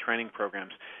 Galloway Training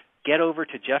Programs, get over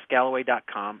to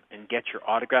jeffgalloway.com and get your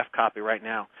autographed copy right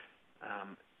now.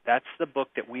 That's the book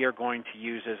that we are going to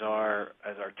use as our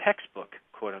textbook,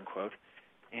 quote unquote.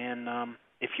 And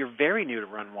if you're very new to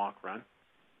Run, Walk, Run,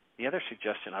 the other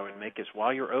suggestion I would make is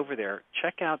while you're over there,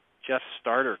 check out Jeff's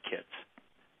starter kits.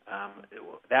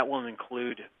 That will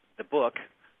include the book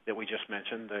that we just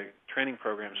mentioned, the training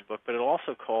programs book, but it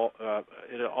also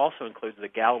includes the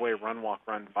Galloway Run, Walk,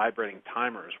 Run vibrating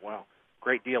timer as well.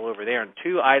 Great deal over there, and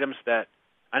 2 items that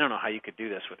I don't know how you could do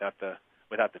this without the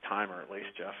timer, at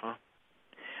least, Jeff, huh?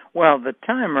 Well, the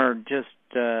timer just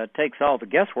takes all the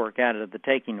guesswork out of the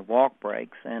taking of walk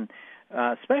breaks, and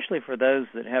especially for those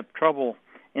that have trouble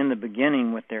in the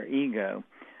beginning with their ego.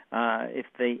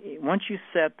 Once you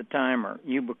set the timer,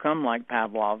 you become like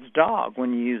Pavlov's dog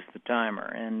when you use the timer,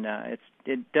 and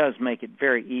it does make it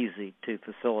very easy to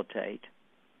facilitate.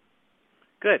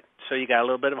 Good. So you got a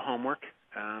little bit of homework.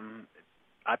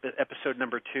 Episode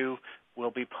number 2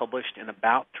 will be published in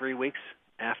about 3 weeks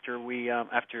after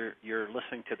you're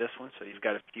listening to this one, so you've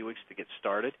got a few weeks to get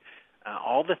started.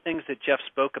 All the things that Jeff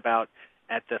spoke about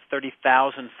at the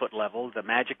 30,000-foot level, the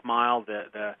magic mile,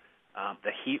 the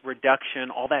heat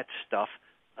reduction, all that stuff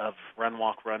of Run,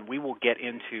 Walk, Run, we will get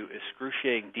into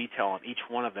excruciating detail on each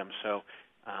one of them. So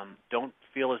don't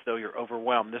feel as though you're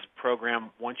overwhelmed. This program,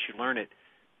 once you learn it,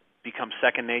 becomes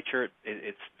second nature.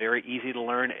 It's very easy to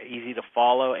learn, easy to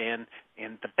follow, and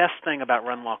the best thing about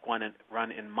Run, Walk,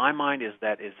 Run in my mind is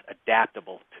that it's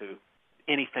adaptable to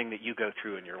anything that you go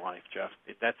through in your life, Jeff.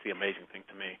 That's the amazing thing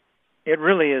to me. It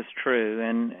really is true,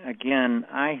 and again,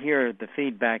 I hear the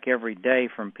feedback every day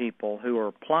from people who are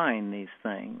applying these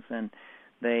things, and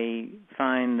they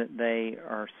find that they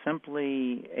are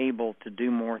simply able to do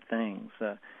more things.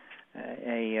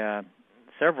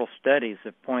 Several studies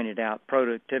have pointed out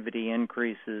productivity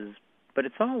increases, but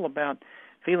it's all about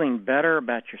feeling better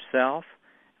about yourself,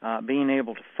 being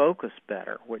able to focus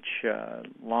better, which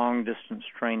long-distance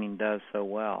training does so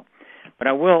well. But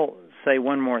I will say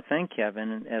one more thing,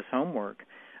 Kevin, as homework.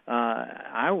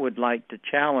 I would like to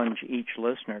challenge each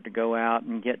listener to go out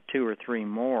and get 2 or 3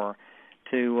 more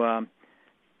to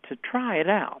try it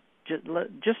out.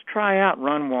 Just try out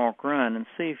Run, Walk, Run and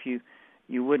see if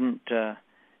you wouldn't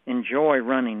enjoy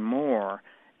running more.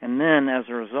 And then as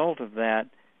a result of that,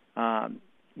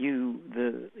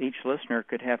 each listener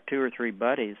could have 2 or 3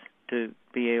 buddies to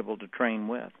be able to train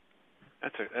with.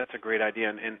 That's a great idea,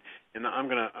 and I'm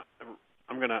gonna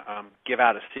give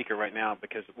out a secret right now,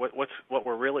 because what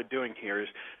we're really doing here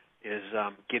is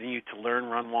getting you to learn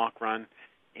Run, Walk, Run,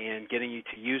 and getting you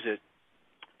to use it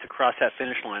to cross that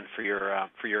finish line for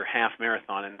your half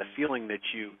marathon. And the feeling that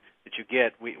you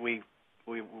get, we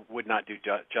would not do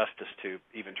justice to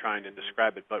even trying to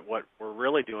describe it. But what we're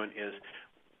really doing is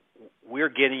we're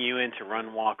getting you into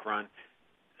Run, Walk, Run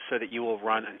so that you will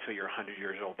run until you're 100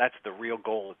 years old. That's the real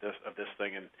goal of this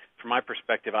thing. And from my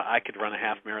perspective, I could run a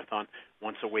half marathon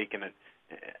once a week and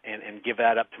give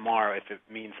that up tomorrow if it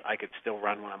means I could still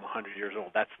run when I'm 100 years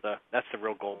old. That's the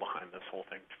real goal behind this whole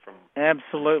thing.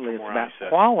 Absolutely. It's about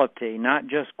quality, not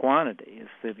just quantity.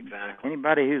 Exactly.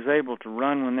 Anybody who's able to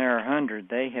run when they're 100,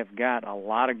 they have got a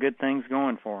lot of good things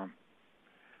going for them.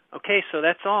 Okay, so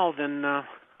that's all. Then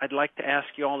I'd like to ask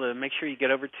you all to make sure you get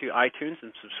over to iTunes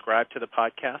and subscribe to the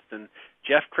podcast. And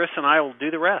Jeff, Chris, and I will do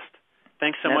the rest.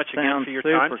 Thanks so much again for your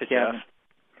time today, Jeff.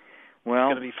 Well,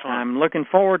 it's going to be fun. I'm looking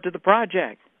forward to the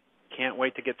project. Can't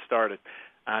wait to get started.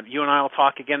 You and I will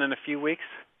talk again in a few weeks.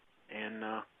 And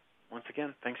once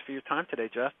again, thanks for your time today,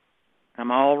 Jeff.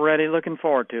 I'm already looking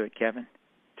forward to it, Kevin.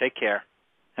 Take care.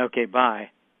 Okay, bye.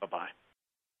 Bye-bye.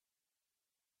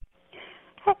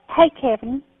 Hey,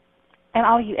 Kevin, and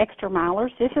all you extra milers.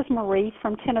 This is Marie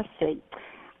from Tennessee.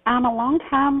 I'm a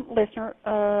long-time listener,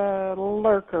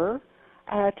 lurker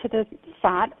to the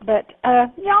site, but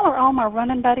y'all are all my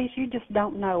running buddies. You just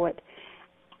don't know it.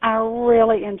 I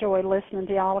really enjoy listening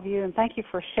to all of you, and thank you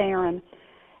for sharing.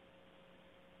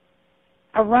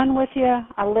 I run with you,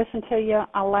 I listen to you,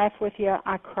 I laugh with you,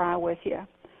 I cry with you.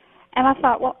 And I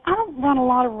thought, well, I don't run a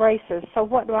lot of races, so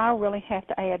what do I really have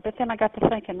to add? But then I got to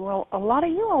thinking, well, a lot of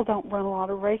you all don't run a lot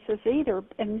of races either,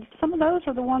 and some of those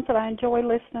are the ones that I enjoy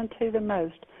listening to the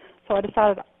most. so I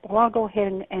decided, well, I'll go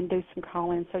ahead and do some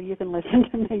call-in so you can listen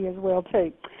to me as well,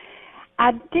 too.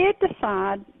 I did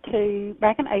decide to,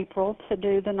 back in April, to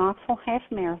do the Knoxville Half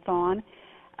Marathon.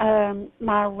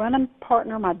 My running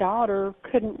partner, my daughter,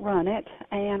 couldn't run it,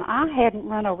 and I hadn't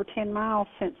run over 10 miles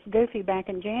since Goofy back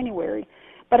in January.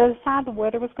 But I decided the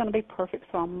weather was going to be perfect,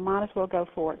 so I might as well go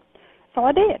for it. So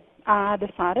I did. I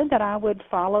decided that I would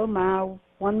follow my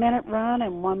 1-minute run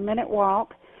and 1-minute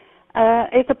walk.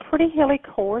 It's a pretty hilly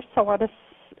course, so I just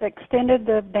extended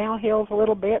the downhills a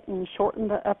little bit and shortened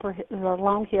the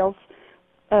long hills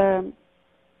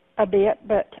a bit,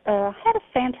 but had a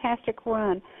fantastic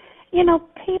run. You know,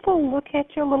 people look at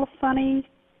you a little funny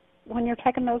when you're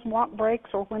taking those walk breaks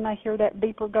or when they hear that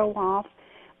beeper go off.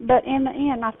 But in the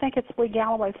end, I think it's we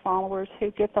Galloway followers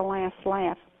who get the last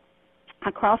laugh.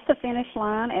 I crossed the finish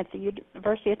line at the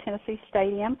University of Tennessee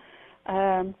Stadium,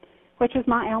 which is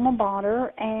my alma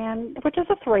mater, and which is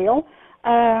a thrill.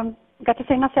 Got to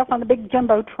see myself on the big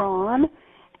jumbotron,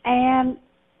 and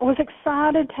was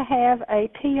excited to have a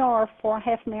PR for a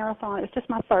half marathon. It was just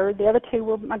my third. The other two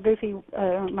were my Goofy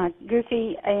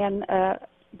and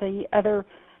the other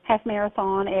half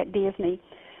marathon at Disney.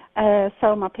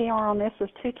 So my PR on this was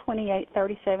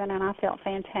 2:28:37, and I felt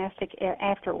fantastic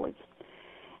afterwards.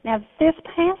 Now, this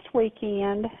past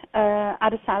weekend, I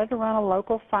decided to run a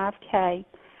local 5K.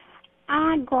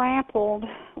 I grappled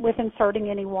with inserting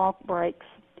any walk breaks.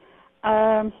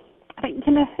 I think,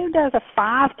 you know, who does a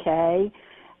 5K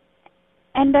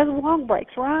and does walk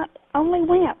breaks, right? Only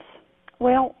wimps.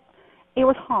 Well, it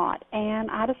was hot,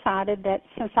 and I decided that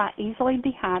since I easily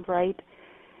dehydrate,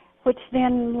 which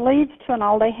then leads to an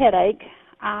all-day headache,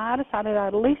 I decided I'd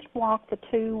at least walk the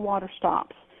 2 water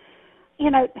stops. You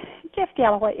know, Jeff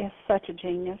Galloway is such a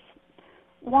genius.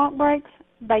 Walk breaks,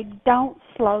 they don't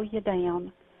slow you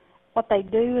down. What they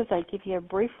do is they give you a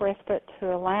brief respite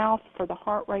to allow for the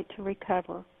heart rate to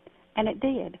recover. And it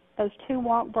did. Those 2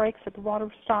 walk breaks at the water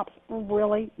stops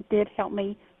really did help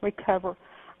me recover.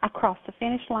 I crossed the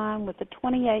finish line with a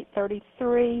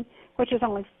 28:33, which is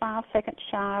only 5 seconds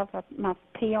shy of my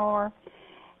PR.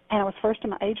 And I was first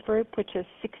in my age group, which is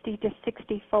 60 to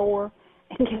 64.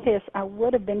 And get this, I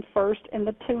would have been first in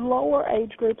the 2 lower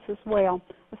age groups as well.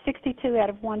 62 out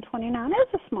of 129. It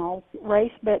was a small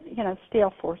race, but, you know,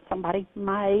 still for somebody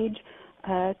my age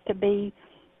to be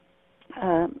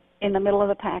in the middle of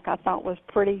the pack, I thought was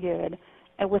pretty good,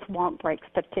 with walk breaks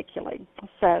particularly.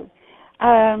 So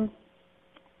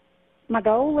my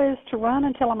goal is to run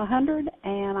until I'm 100,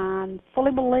 and I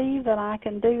fully believe that I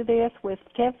can do this with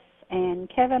Jeff and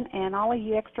Kevin and all of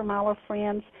you Extra Miler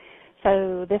friends.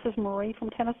 So this is Marie from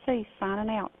Tennessee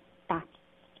signing out. Bye.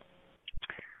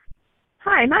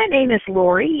 Hi, my name is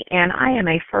Lori, and I am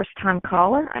a first-time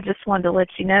caller. I just wanted to let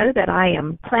you know that I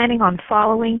am planning on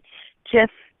following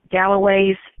Jeff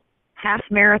Galloway's half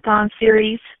marathon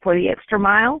series for the Extra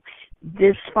Mile.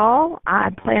 This fall,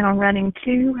 I plan on running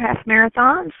 2 half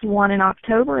marathons, one in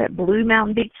October at Blue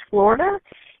Mountain Beach, Florida,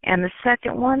 and the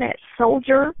second one at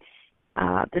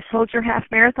the Soldier Half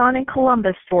Marathon in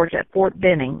Columbus, Georgia, at Fort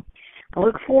Benning. I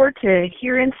look forward to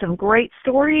hearing some great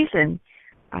stories and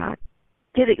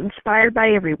get inspired by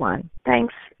everyone.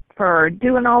 Thanks for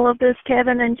doing all of this,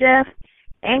 Kevin and Jeff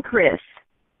and Chris.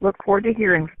 Look forward to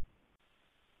hearing.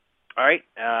 All right,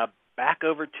 back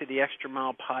over to the Extra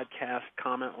Mile podcast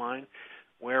comment line,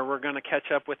 where we're going to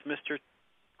catch up with Mr.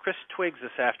 Chris Twiggs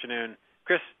this afternoon.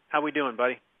 Chris, how we doing,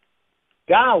 buddy?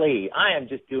 Golly, I am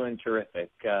just doing terrific.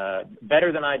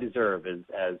 Better than I deserve,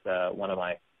 as one of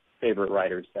my favorite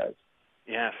writers says.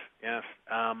 Yes.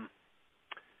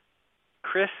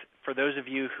 Chris, for those of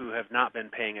you who have not been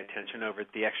paying attention over at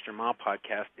the Extra Mile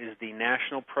podcast, is the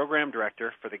National Program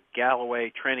Director for the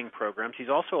Galloway Training Programs. He's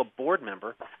also a board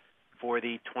member for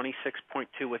the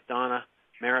 26.2 with Donna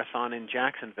Marathon in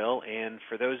Jacksonville. And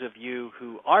for those of you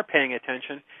who are paying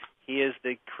attention, he is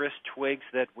the Chris Twiggs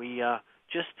that we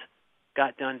just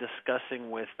got done discussing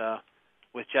with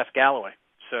Jeff Galloway.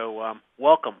 So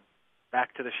welcome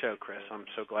back to the show, Chris. I'm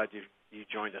so glad you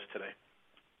joined us today.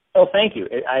 Oh, thank you.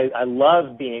 I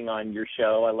love being on your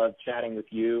show. I love chatting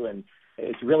with you, and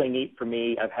it's really neat for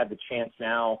me. I've had the chance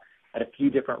now at a few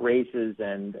different races,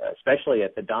 and especially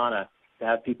at the Donna, to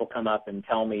have people come up and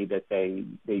tell me that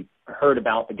they heard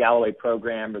about the Galloway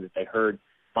program, or that they heard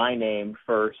my name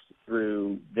first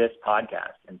through this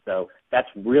podcast. And so that's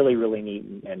really, really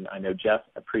neat, and I know Jeff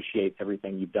appreciates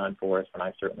everything you've done for us, and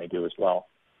I certainly do as well.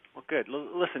 Well, good.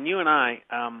 Listen, you and I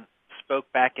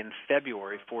spoke back in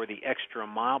February for the Extra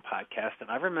Mile podcast, and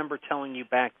I remember telling you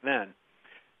back then,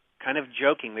 kind of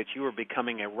joking, that you were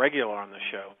becoming a regular on the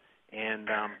show. And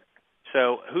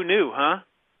so who knew, huh?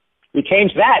 We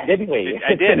changed that, didn't we?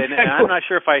 I did, and I'm not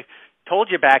sure if I told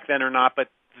you back then or not, but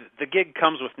the gig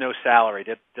comes with no salary.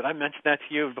 Did I mention that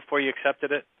to you before you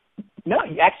accepted it? No,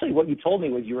 actually, what you told me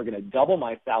was you were going to double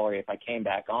my salary if I came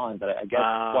back on, but I guess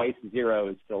twice zero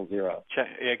is still zero.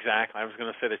 Exactly. I was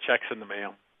going to say the check's in the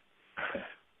mail.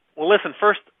 Well, listen,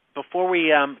 first, before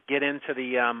we get into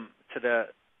the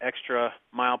Extra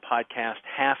Mile Podcast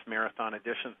Half Marathon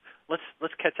Edition,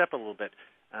 let's catch up a little bit.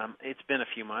 It's been a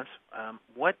few months.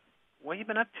 What have you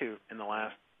been up to in the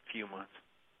last few months?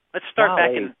 Let's start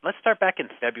back in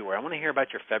February. I want to hear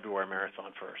about your February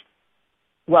marathon first.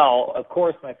 Well, of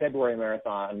course, my February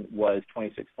marathon was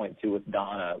 26.2 with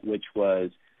Donna, which was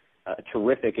a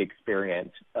terrific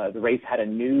experience. The race had a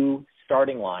new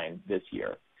starting line this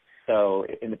year. So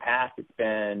in the past, it's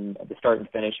been the start and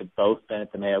finish have both been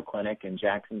at the Mayo Clinic in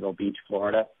Jacksonville Beach,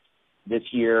 Florida. This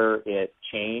year it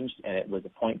changed, and it was a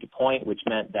point-to-point, which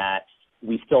meant that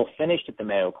we still finished at the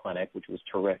Mayo Clinic, which was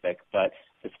terrific, but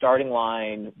the starting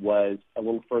line was a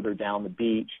little further down the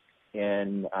beach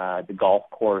in the golf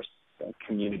course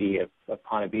community of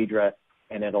Ponte Vedra,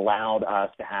 and it allowed us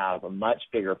to have a much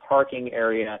bigger parking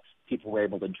area. People were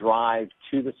able to drive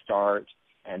to the start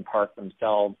and park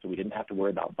themselves, so we didn't have to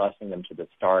worry about busing them to the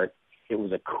start. It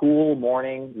was a cool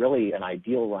morning, really an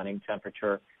ideal running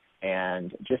temperature,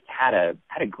 and just had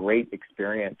a great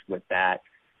experience with that.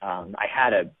 I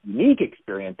had a unique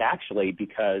experience, actually,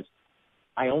 because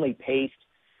I only paced.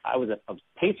 I was a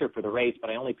pacer for the race,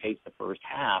 but I only paced the first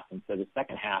half, and so the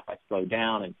second half I slowed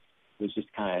down and was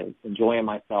just kind of enjoying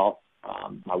myself.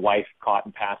 My wife caught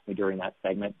and passed me during that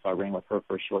segment, so I ran with her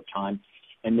for a short time.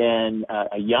 And then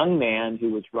a young man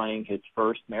who was running his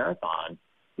first marathon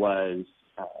was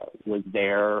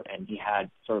there, and he had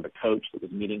sort of a coach that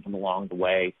was meeting him along the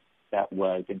way that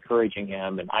was encouraging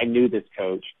him. And I knew this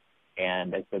coach,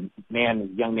 and as the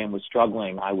young man was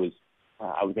struggling, I was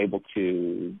able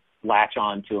to latch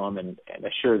on to him and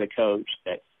assure the coach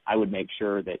that I would make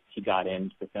sure that he got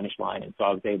into the finish line. And so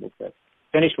I was able to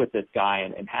finish with this guy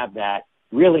and have that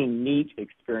really neat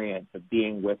experience of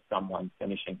being with someone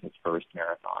finishing his first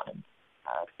marathon. And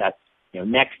that's,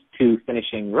 next to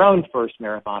finishing your own first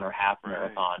marathon or half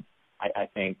marathon, I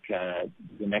think the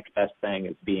next best thing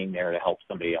is being there to help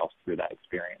somebody else through that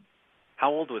experience.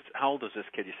 How old was this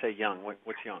kid? You say young.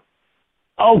 What's young?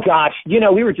 Oh gosh,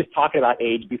 we were just talking about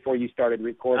age before you started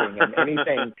recording, and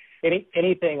anything.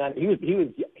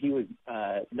 He was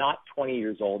not 20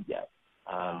 years old yet.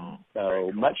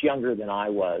 So much younger than I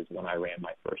was when I ran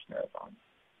my first marathon.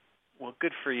 Well,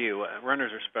 good for you.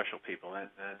 Runners are special people.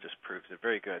 That just proves it.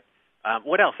 Very good.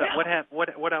 What else? Yeah.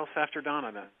 What else after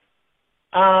Donna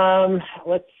then?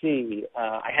 Let's see.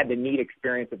 I had the neat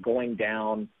experience of going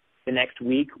down. The next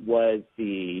week was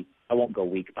I won't go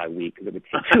week by week because it would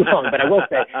take too long, but I will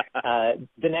say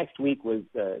the next week was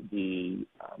the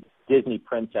Disney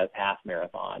Princess Half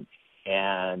Marathon.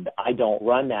 And I don't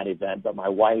run that event, but my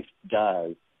wife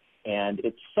does. And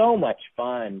it's so much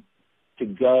fun to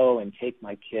go and take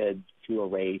my kids to a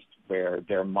race where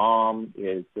their mom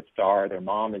is the star, their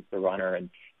mom is the runner and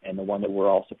the one that we're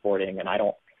all supporting. And I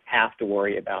don't have to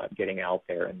worry about getting out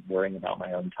there and worrying about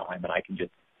my own time. And I can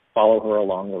just follow her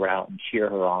along the route and cheer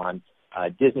her on.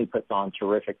 Disney puts on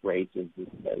terrific races,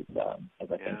 as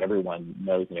I think everyone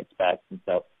knows and expects. And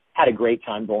so had a great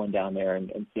time going down there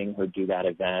and seeing her do that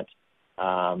event.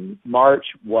 March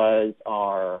was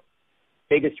our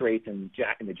biggest race in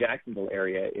the Jacksonville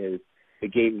area is the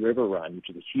Gate River Run, which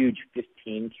is a huge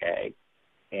 15K.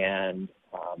 And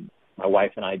my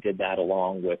wife and I did that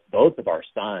along with both of our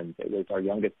sons. It was our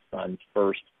youngest son's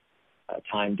first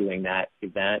time doing that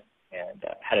event, and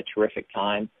had a terrific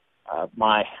time.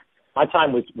 My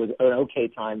time was an okay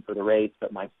time for the race,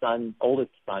 but my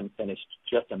oldest son finished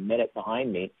just a minute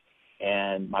behind me,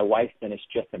 and my wife finished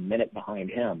just a minute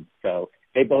behind him. So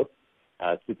they both,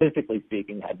 statistically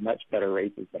speaking, had much better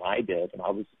races than I did, and I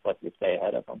was just lucky to stay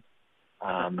ahead of them.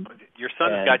 Your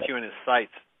son's got you in his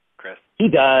sights, Chris. He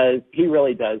does. He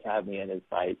really does have me in his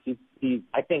sights. He's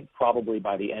I think probably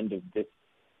by the end of this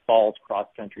fall's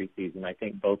cross-country season, I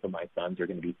think both of my sons are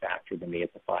going to be faster than me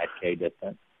at the 5K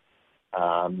distance.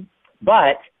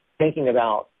 But thinking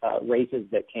about races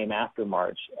that came after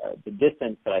March, the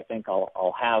distance that I think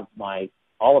I'll have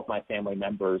all of my family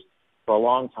members for a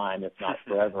long time, if not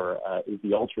forever, is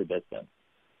the ultra distance.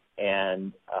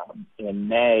 And in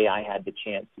May, I had the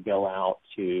chance to go out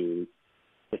to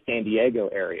the San Diego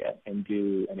area and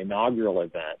do an inaugural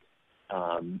event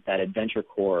that Adventure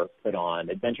Corps put on.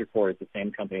 Adventure Corps is the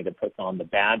same company that puts on the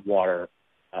Badwater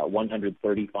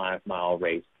 135-mile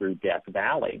race through Death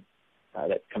Valley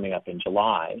that's coming up in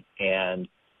July. And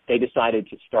they decided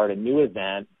to start a new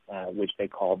event, which they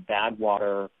called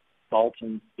Badwater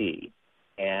Salton Sea.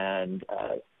 And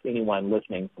anyone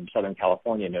listening from Southern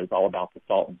California knows all about the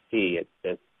Salton Sea. It's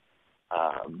this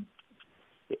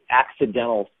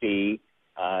accidental sea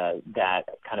that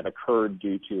kind of occurred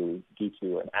due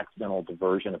to an accidental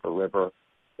diversion of a river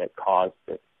that caused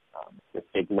this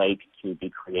big lake to be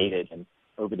created. And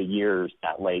over the years,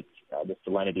 that lake, the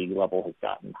salinity level has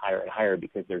gotten higher and higher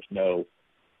because there's no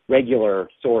regular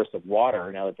source of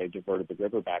water now that they've diverted the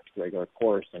river back to the regular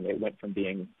course. And it went from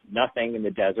being nothing in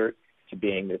the desert to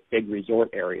being this big resort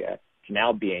area to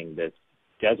now being this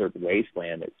desert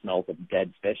wasteland that smells of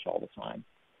dead fish all the time.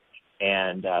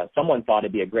 And someone thought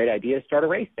it'd be a great idea to start a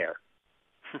race there.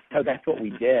 So that's what we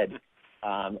did.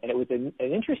 And it was an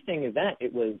interesting event.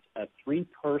 It was a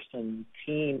 3-person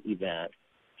team event.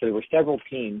 So there were several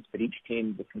teams, but each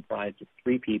team was comprised of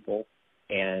 3 people,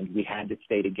 and we had to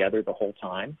stay together the whole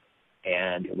time.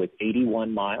 And it was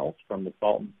 81 miles from the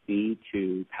Salton Sea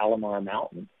to Palomar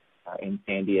Mountain in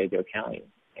San Diego County.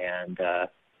 And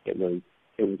it was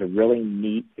a really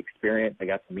neat experience. I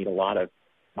got to meet a lot of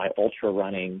my ultra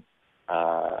running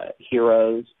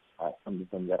heroes, some of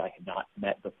them that I had not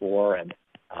met before. And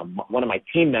one of my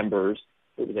team members,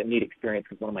 it was a neat experience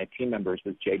because one of my team members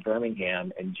was Jay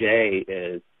Birmingham, and Jay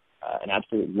is an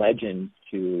absolute legend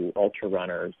to ultra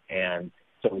runners. And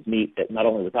so it was neat that not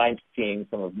only was I seeing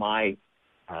some of my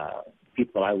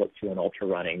people that I look to in ultra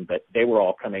running, but they were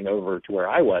all coming over to where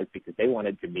I was because they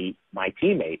wanted to meet my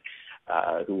teammate,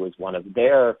 who was one of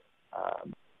their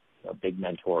big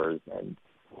mentors and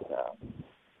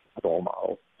role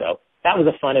models. So that was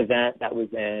a fun event. That was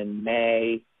in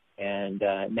May, and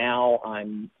now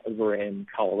I'm over in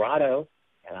Colorado,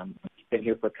 and I've been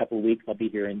here for a couple of weeks. I'll be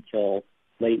here until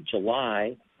late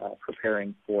July,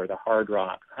 preparing for the Hard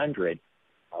Rock 100,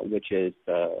 which is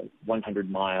the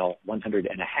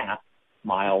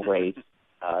 100.5-mile race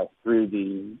through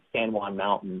the San Juan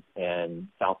Mountains in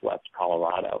southwest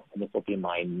Colorado. And this will be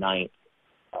my 9th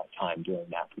time doing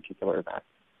that particular event.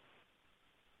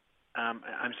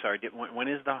 I'm sorry, when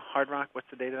is the Hard Rock? What's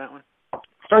the date of that one?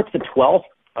 Starts the 12th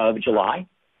of July.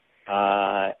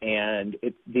 And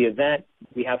it's the event,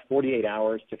 we have 48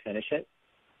 hours to finish it.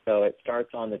 So it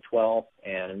starts on the 12th,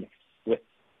 and with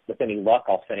any luck,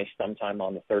 I'll finish sometime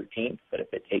on the 13th. But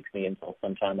if it takes me until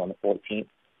sometime on the 14th,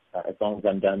 as long as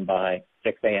I'm done by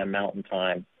 6 a.m. Mountain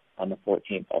Time on the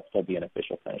 14th, I'll still be an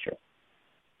official finisher.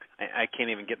 I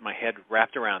can't even get my head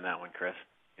wrapped around that one, Chris.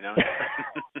 You know,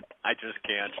 I just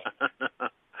can't.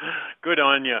 Good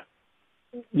on you.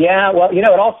 Yeah, well,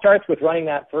 it all starts with running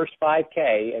that first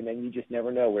 5K, and then you just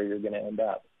never know where you're going to end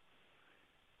up.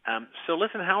 So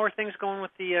listen, how are things going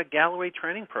with the Galloway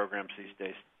training programs these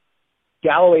days?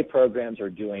 Galloway programs are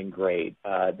doing great.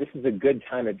 This is a good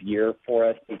time of year for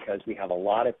us because we have a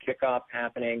lot of kickoff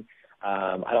happening.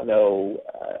 I don't know,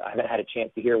 I haven't had a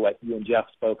chance to hear what you and Jeff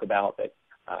spoke about, but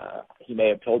he may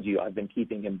have told you I've been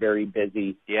keeping him very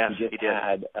busy. Yes, he did.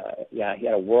 He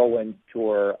had a whirlwind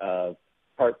tour of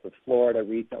parts of Florida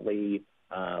recently.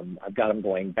 I've got him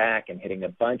going back and hitting a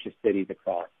bunch of cities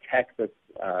across Texas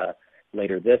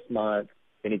later this month.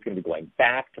 Then he's going to be going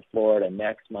back to Florida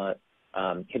next month,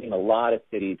 hitting a lot of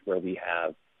cities where we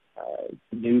have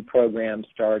new programs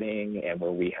starting and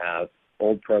where we have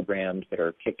old programs that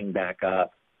are kicking back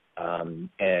up.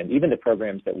 And even the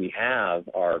programs that we have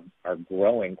are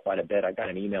growing quite a bit. I got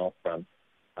an email from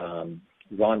Ron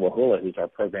Wahula, who's our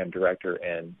program director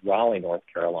in Raleigh, North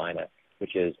Carolina,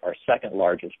 which is our second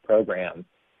largest program.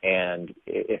 And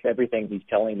if everything he's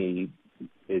telling me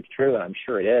is true, and I'm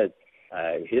sure it is,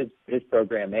 his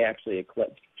program may actually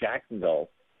eclipse Jacksonville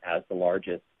as the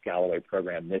largest Galloway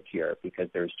program this year because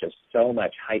there's just so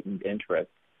much heightened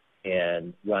interest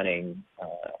in running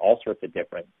all sorts of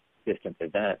different distance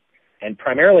events. And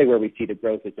primarily where we see the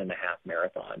growth is in the half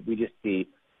marathon. We just see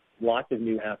lots of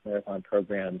new half marathon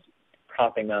programs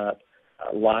popping up,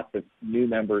 lots of new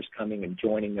members coming and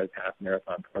joining those half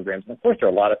marathon programs. And of course, there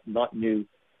are a lot of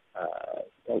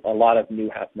new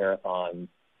half marathons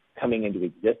coming into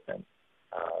existence.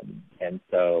 And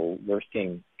so we're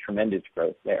seeing tremendous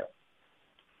growth there.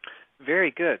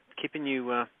 Very good. Keeping you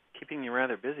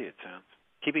rather busy, it sounds.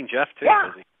 Keeping Jeff too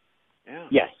busy. Yeah.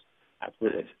 Yes,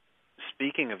 absolutely.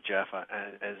 Speaking of Jeff,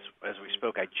 as we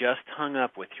spoke, I just hung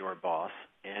up with your boss,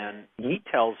 and he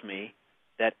tells me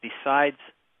that besides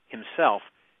himself,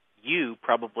 you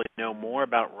probably know more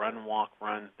about run, walk,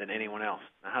 run than anyone else.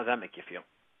 Now, how does that make you feel?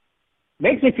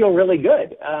 Makes me feel really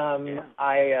good.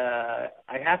 I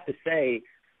have to say,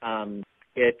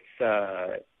 it's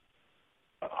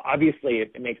obviously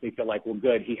it makes me feel like, well,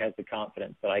 good, he has the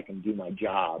confidence that I can do my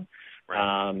job.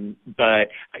 Right. But,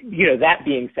 that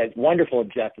being said, it's wonderful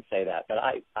of Jeff to say that. But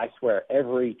I swear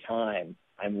every time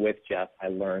I'm with Jeff, I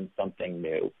learn something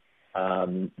new.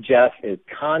 Jeff is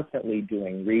constantly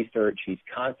doing research. He's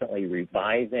constantly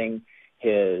revising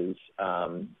his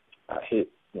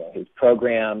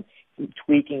program,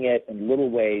 tweaking it in little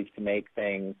ways to make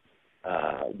things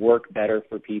work better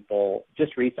for people.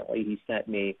 Just recently, he sent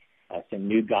me some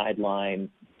new guidelines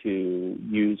to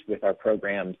use with our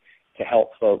programs to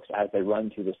help folks as they run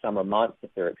through the summer months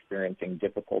if they're experiencing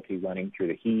difficulty running through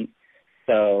the heat.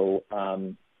 So,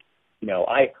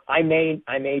 I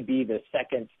may be the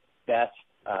second best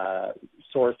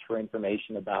source for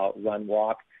information about run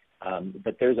walk,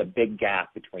 but there's a big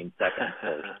gap between second and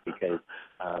first because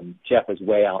Jeff is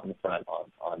way out in the front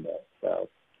on this. So,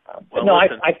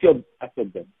 I feel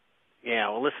good. Yeah,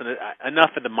 well, listen,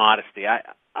 enough of the modesty.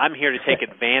 I'm here to take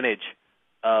advantage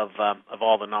of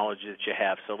all the knowledge that you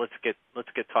have. So let's get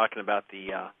talking about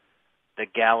the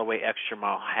Galloway Extra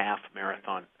Mile Half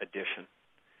Marathon Edition.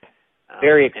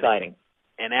 Very exciting.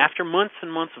 And after months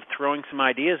and months of throwing some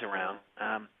ideas around,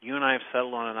 you and I have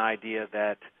settled on an idea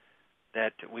that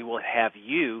we will have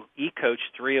you e-coach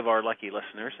 3 of our lucky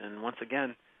listeners. And once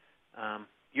again,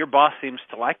 your boss seems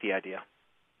to like the idea.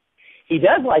 He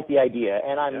does like the idea,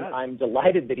 and I'm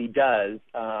delighted that he does.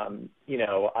 I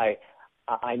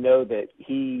know that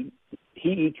he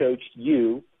e-coached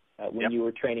you when you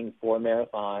were training for a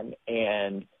marathon,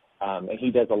 and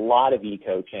he does a lot of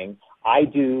e-coaching. I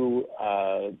do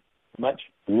much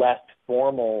less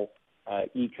formal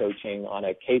e-coaching on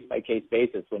a case-by-case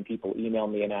basis when people email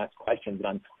me and ask questions.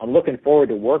 And I'm looking forward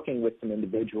to working with some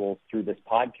individuals through this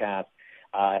podcast,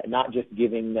 not just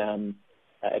giving them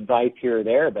advice here or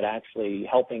there, but actually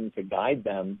helping to guide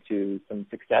them to some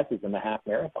successes in the half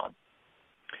marathon.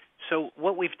 So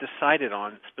what we've decided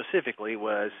on specifically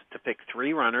was to pick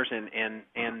 3 runners and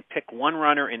pick one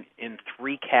runner in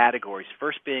 3 categories.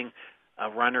 First being a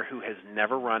runner who has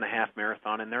never run a half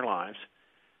marathon in their lives.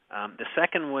 The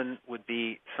second one would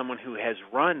be someone who has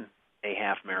run a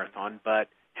half marathon but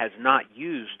has not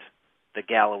used the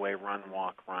Galloway Run,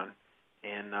 Walk, Run,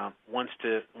 and wants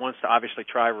to obviously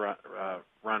try run,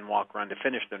 walk, run to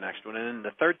finish their next one. And then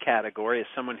the third category is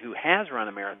someone who has run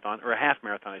a marathon, or a half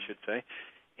marathon, I should say,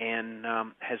 and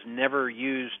has never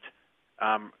used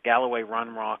Galloway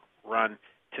Run, Walk, Run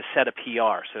to set a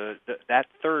PR. So that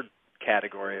third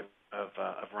category of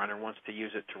runner wants to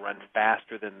use it to run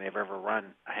faster than they've ever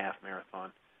run a half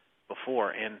marathon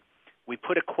before. And we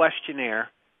put a questionnaire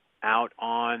out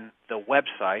on the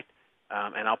website,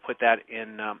 and I'll put that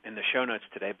in the show notes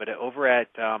today. But over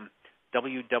at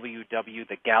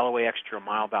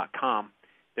www.thegallowayextramile.com,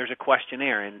 there's a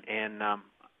questionnaire, and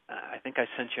I think I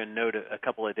sent you a note a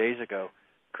couple of days ago,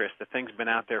 Chris. The thing's been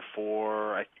out there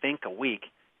for, I think, a week,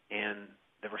 and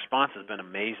the response has been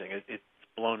amazing. It's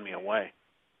blown me away.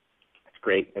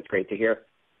 Great. That's great to hear.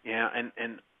 Yeah, and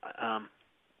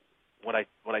what I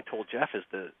told Jeff is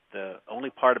the only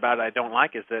part about it I don't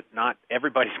like is that not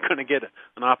everybody's going to get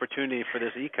an opportunity for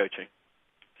this e-coaching.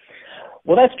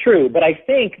 Well, that's true, but I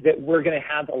think that we're going to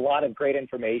have a lot of great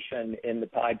information in the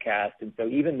podcast, and so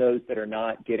even those that are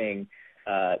not getting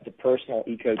the personal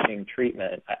e-coaching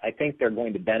treatment, I think they're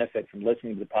going to benefit from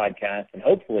listening to the podcast, and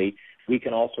hopefully we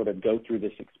can all sort of go through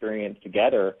this experience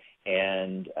together,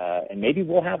 and maybe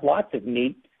we'll have lots of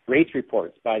neat race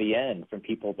reports by the end from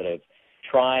people that have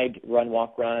tried Run,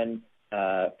 Walk, Run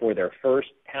for their first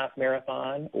half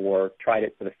marathon, or tried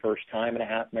it for the first time in a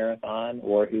half marathon,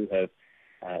 or who have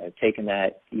taken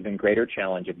that even greater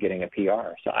challenge of getting a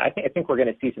PR. So I think we're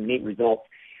going to see some neat results,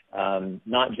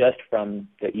 not just from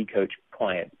the e-coach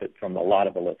clients, but from a lot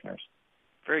of the listeners.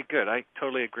 Very good. I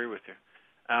totally agree with you.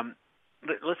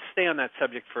 Let's stay on that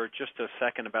subject for just a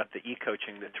second about the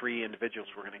e-coaching, the 3 individuals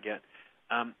we're going to get.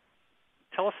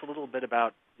 Tell us a little bit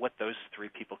about what those 3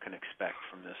 people can expect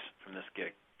from this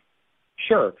gig.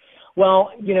 Sure.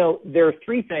 Well, there are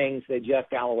 3 things that Jeff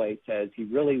Galloway says he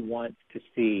really wants to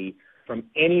see from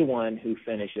anyone who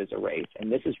finishes a race.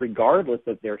 And this is regardless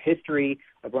of their history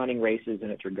of running races, and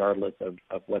it's regardless of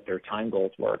what their time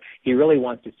goals were. He really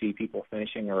wants to see people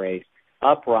finishing a race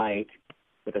upright,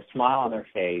 with a smile on their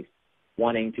face,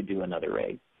 wanting to do another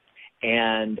race.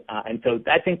 And so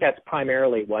I think that's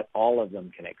primarily what all of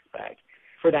them can expect.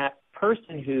 For that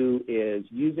person who is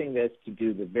using this to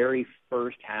do the very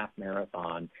first half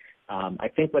marathon, I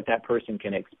think what that person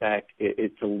can expect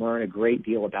is to learn a great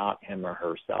deal about him or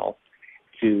herself,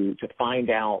 to find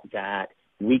out that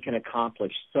we can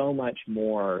accomplish so much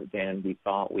more than we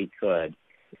thought we could,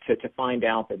 to find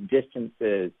out that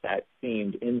distances that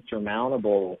seemed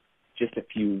insurmountable just a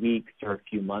few weeks or a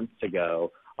few months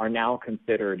ago are now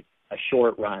considered a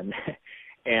short run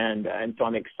And so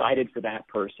I'm excited for that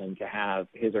person to have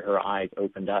his or her eyes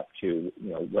opened up to,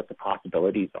 what the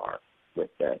possibilities are with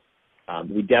this.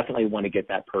 We definitely want to get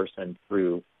that person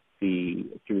through the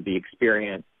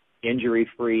experience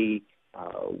injury-free.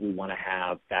 We want to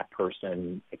have that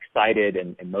person excited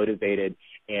and motivated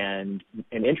and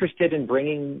interested in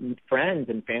bringing friends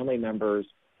and family members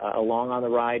along on the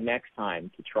ride next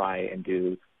time to try and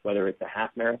do, whether it's a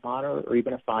half marathon or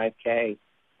even a 5K,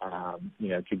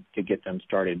 to get them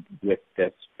started with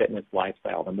this fitness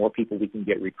lifestyle. The more people we can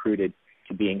get recruited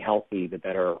to being healthy, the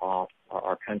better off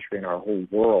our country and our whole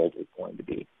world is going to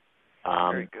be.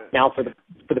 Very good. Now, for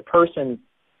the person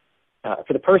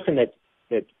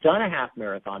that's done a half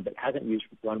marathon but hasn't used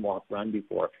Run, Walk, Run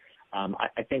before,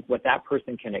 I think what that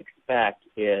person can expect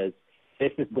is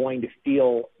this is going to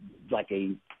feel like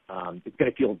it's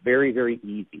going to feel very, very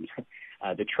easy.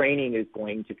 The training is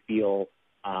going to feel,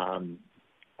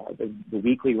 the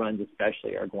weekly runs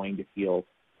especially are going to feel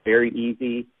very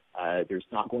easy. There's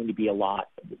not going to be a lot.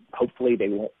 Hopefully they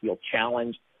won't feel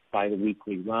challenged by the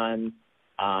weekly run.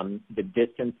 The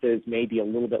distances may be a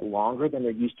little bit longer than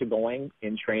they're used to going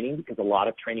in training, because a lot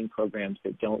of training programs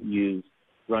that don't use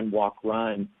Run, Walk,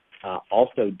 Run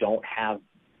also don't have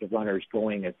the runners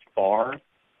going as far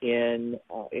in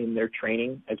their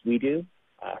training as we do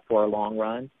for a long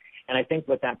run. And I think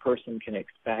what that person can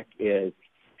expect is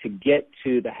to get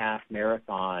to the half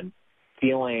marathon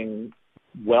feeling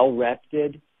well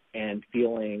rested and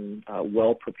feeling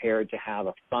well prepared to have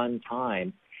a fun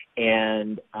time.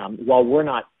 And while we're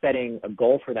not setting a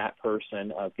goal for that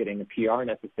person of getting a PR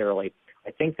necessarily,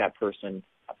 I think that person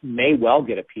may well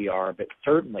get a PR, but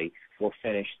certainly will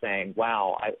finish saying,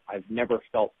 wow, I've never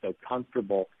felt so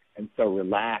comfortable and so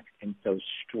relaxed and so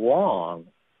strong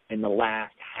in the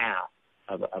last half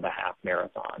of a half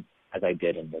marathon as I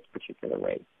did in this particular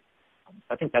race.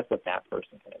 I think that's what that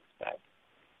person can expect.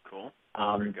 Cool.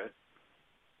 Very good.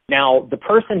 Now, the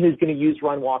person who's going to use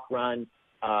Run, Walk, Run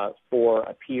for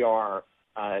a PR,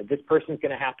 this person's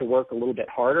going to have to work a little bit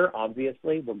harder,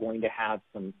 obviously. We're going to have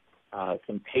some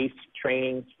pace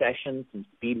training sessions, some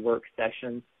speed work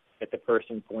sessions that the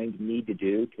person's going to need to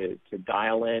do to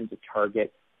dial in, to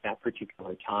target that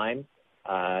particular time.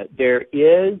 There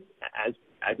is,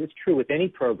 as is true with any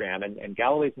program, and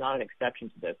Galloway's not an exception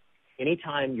to this,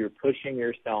 anytime you're pushing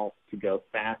yourself to go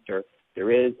faster, there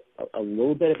is a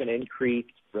little bit of an increased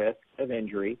risk of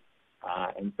injury,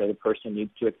 and so the person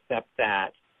needs to accept that.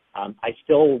 I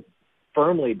still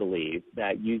firmly believe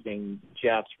that using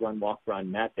Jeff's Run, Walk,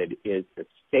 Run method is the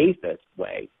safest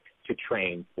way to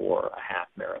train for a half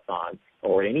marathon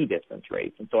or any distance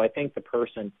race. And so I think the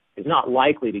person is not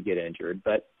likely to get injured,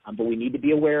 but we need to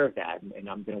be aware of that, and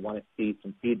I'm going to want to see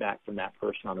some feedback from that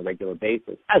person on a regular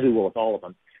basis, as we will with all of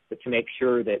them, but to make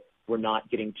sure that we're not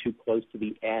getting too close to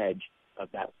the edge of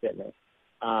that fitness.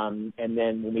 And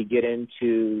then when we get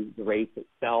into the race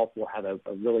itself, we'll have a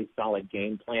really solid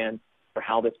game plan for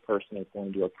how this person is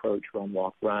going to approach Run,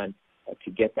 Walk, Run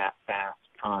to get that fast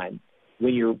time.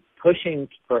 When you're pushing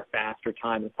for a faster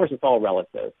time, of course, it's all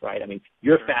relative, right? I mean,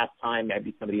 your fast time might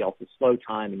be somebody else's slow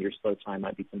time, and your slow time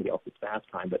might be somebody else's fast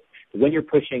time. But when you're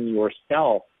pushing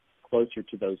yourself closer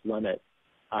to those limits,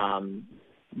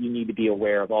 you need to be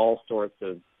aware of all sorts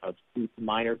of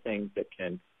minor things that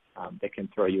can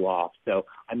throw you off. So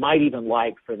I might even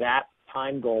like, for that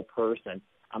time goal person,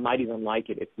 I might even like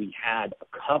it if we had a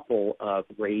couple of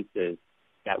races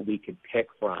that we could pick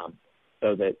from,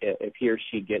 so that if he or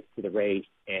she gets to the race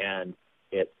and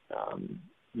it's,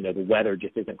 the weather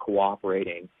just isn't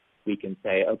cooperating, we can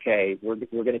say, okay, we're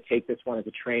going to take this one as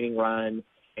a training run,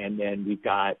 and then we've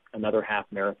got another half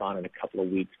marathon in a couple of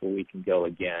weeks where we can go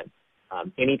again.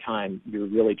 Anytime you're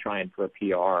really trying for a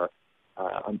PR,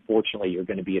 unfortunately, you're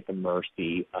going to be at the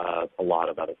mercy of a lot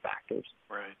of other factors.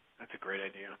 Right. That's a great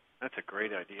idea.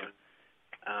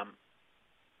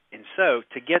 And so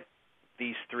to get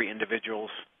these three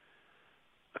individuals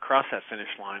across that finish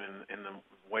line in the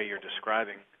way you're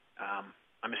describing,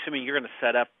 I'm assuming you're going to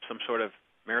set up some sort of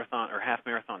marathon or half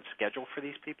marathon schedule for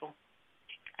these people?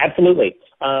 Absolutely.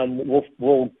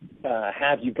 We'll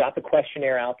have, you've got the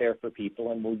questionnaire out there for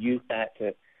people, and we'll use that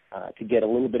to get a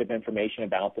little bit of information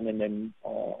about them, and then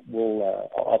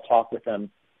I'll talk with them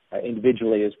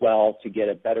individually as well to get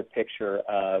a better picture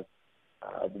of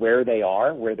where they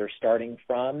are, where they're starting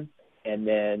from, and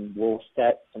then we'll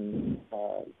set some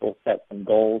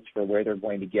goals for where they're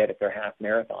going to get at their half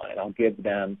marathon, and I'll give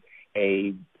them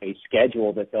a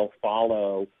schedule that they'll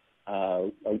follow,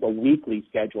 a weekly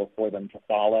schedule for them to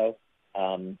follow.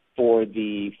 For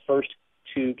the first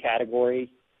two categories,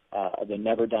 the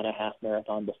never done a half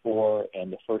marathon before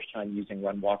and the first time using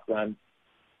Run, Walk, Run,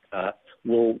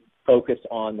 we'll focus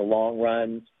on the long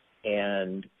runs,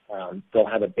 and they'll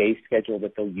have a base schedule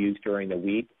that they'll use during the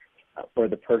week. For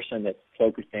the person that's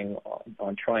focusing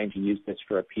on trying to use this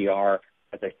for a PR,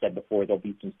 as I said before, there'll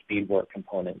be some speed work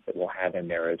components that we'll have in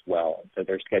there as well. So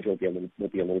their schedule will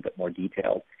be a little bit more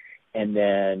detailed. And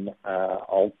then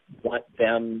I'll want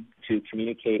them to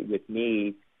communicate with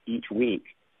me each week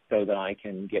so that I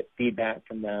can get feedback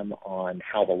from them on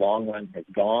how the long run has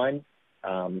gone,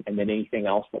 and then anything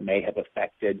else that may have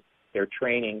affected their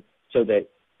training, so that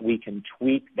we can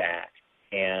tweak that.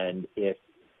 And if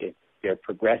they're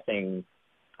progressing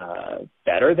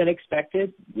better than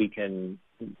expected, we can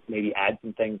maybe add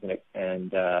some things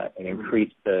and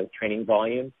increase the training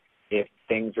volume. If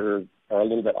things are a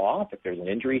little bit off, if there's an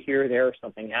injury here or there, or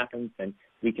something happens, then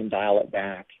we can dial it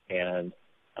back and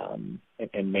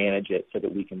manage it so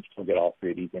that we can still get all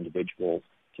three of these individuals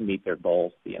to meet their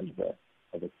goals at the end of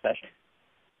the session.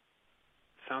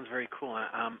 Sounds very cool.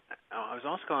 I was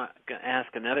also going to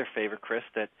ask another favor, Chris,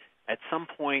 that at some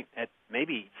point, at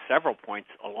maybe several points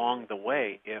along the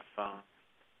way, if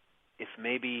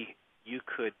maybe you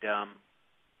could,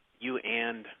 you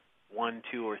and 1,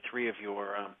 2, or 3 of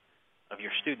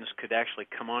your students could actually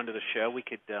come onto the show. We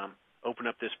could open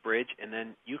up this bridge, and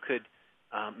then you could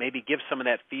maybe give some of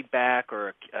that feedback or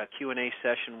a Q&A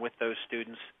session with those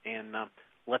students, and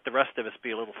let the rest of us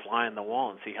be a little fly on the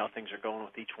wall and see how things are going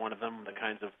with each one of them, the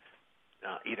kinds of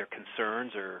either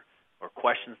concerns or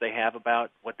questions they have about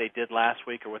what they did last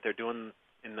week or what they're doing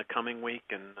in the coming week,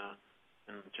 and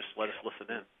just let us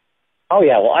listen in. Oh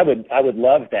yeah, well I would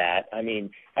love that. I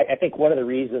mean, I think one of the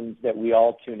reasons that we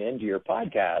all tune into your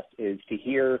podcast is to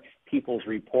hear people's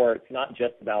reports, not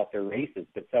just about their races,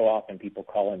 but so often people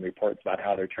call in reports about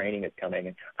how their training is coming.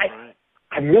 And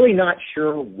I'm really not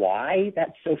sure why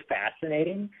that's so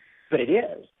fascinating, but it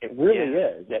is. It really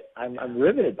is. I'm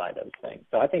riveted by those things.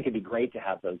 So I think it'd be great to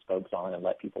have those folks on and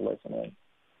let people listen in.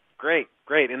 Great.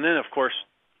 And then, of course,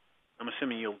 I'm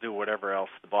assuming you'll do whatever else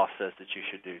the boss says that you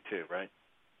should do too, right?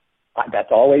 That's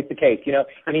always the case. You know,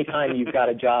 anytime you've got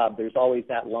a job, there's always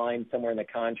that line somewhere in the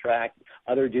contract,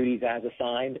 other duties as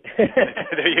assigned.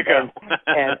 There you go.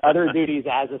 and other duties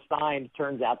as assigned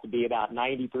turns out to be about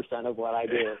 90% of what I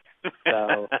do.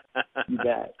 So you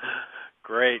bet.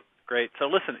 Great. So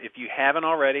listen, if you haven't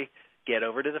already, get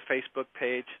over to the Facebook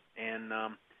page and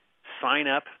sign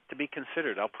up to be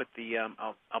considered. I'll put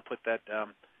that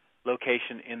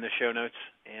location in the show notes,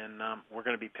 and we're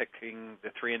going to be picking the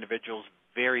 3 individuals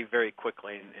very, very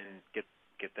quickly and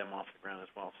get them off the ground as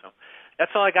well. So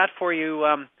that's all I got for you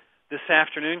this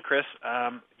afternoon, Chris.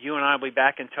 You and I will be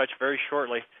back in touch very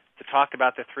shortly to talk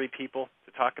about the 3 people,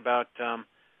 to talk about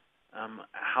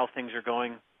how things are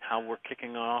going, how we're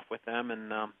kicking off with them,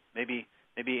 and maybe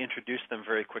introduce them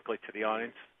very quickly to the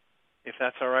audience, if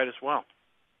that's all right as well.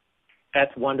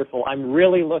 That's wonderful. I'm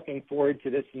really looking forward to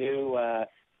this new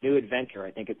adventure.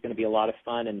 I think it's going to be a lot of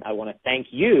fun, and I want to thank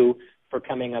you for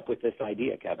coming up with this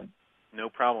idea, Kevin. No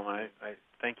problem. I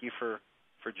thank you for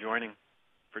joining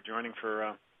for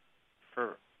a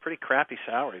pretty crappy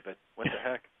salary, but what the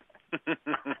heck?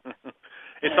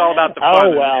 It's all about the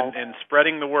fun and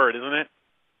spreading the word, isn't it?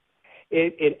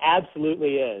 It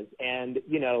absolutely is. And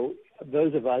you know,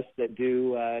 those of us that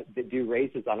do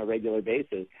races on a regular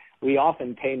basis, we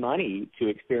often pay money to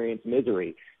experience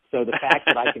misery. So the fact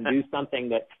that I can do something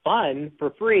that's fun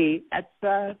for free, that's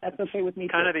okay with me.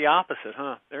 Kind of the opposite,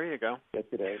 huh? There you go. Yes,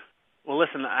 it is. Well,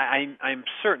 listen, I'm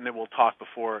certain that we'll talk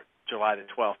before July the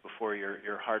 12th, before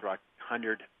your Hard Rock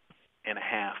 100 and a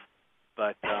half.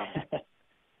 But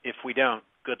if we don't,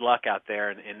 good luck out there.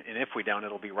 And if we don't,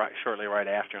 it'll be shortly right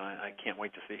after. And I can't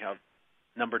wait to see how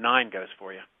number 9 goes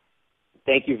for you.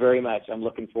 Thank you very much. I'm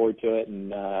looking forward to it, and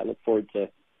look forward to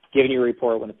giving you a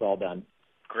report when it's all done.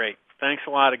 Great. Thanks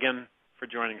a lot again for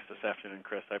joining us this afternoon,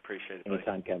 Chris. I appreciate it.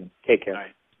 Anytime, Kevin. Take care. All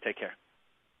right. Take care.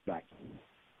 Bye.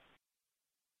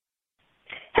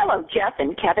 Hello, Jeff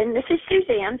and Kevin. This is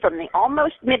Suzanne from the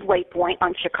almost midway point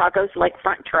on Chicago's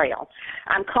Lakefront Trail.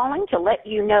 I'm calling to let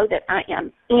you know that I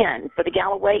am in for the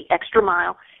Galloway Extra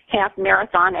Mile Half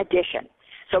Marathon Edition.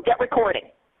 So get recording.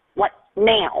 What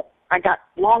now? I got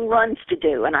long runs to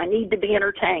do, and I need to be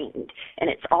entertained, and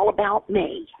it's all about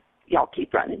me. Y'all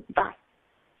keep running. Bye.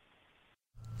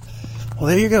 Well,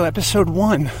 there you go, episode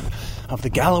 1 of the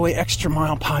Galloway Extra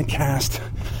Mile Podcast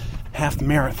Half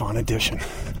Marathon Edition.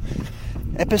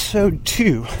 Episode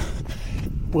 2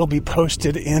 will be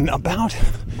posted in about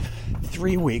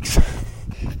 3 weeks,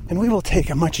 and we will take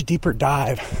a much deeper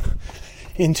dive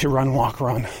into Run, Walk,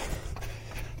 Run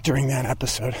during that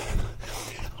episode.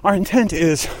 Our intent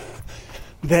is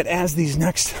that as these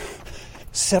next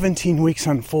 17 weeks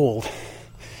unfold,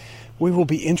 we will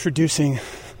be introducing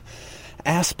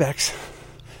aspects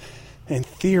and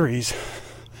theories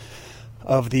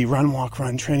of the run, walk,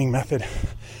 run training method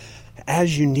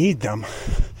as you need them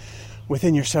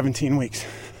within your 17 weeks.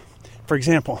 For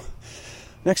example,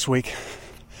 next week,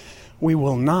 we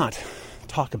will not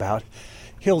talk about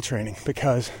hill training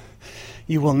because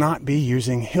you will not be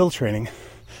using hill training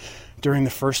during the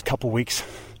first couple weeks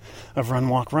of run,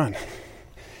 walk, run.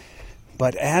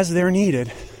 But as they're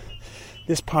needed,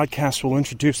 this podcast will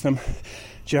introduce them.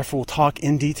 Jeff will talk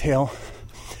in detail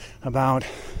about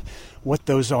what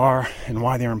those are and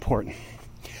why they're important.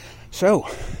 So,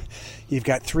 you've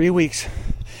got 3 weeks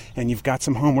and you've got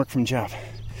some homework from Jeff.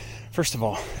 First of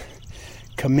all,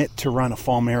 commit to run a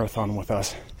fall marathon with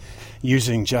us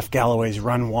using Jeff Galloway's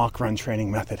run, walk, run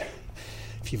training method.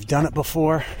 If you've done it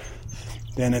before,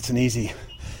 then it's an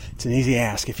easy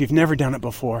ask. If you've never done it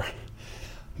before,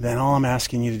 then all I'm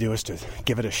asking you to do is to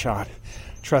give it a shot.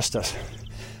 Trust us,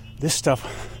 this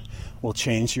stuff will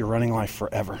change your running life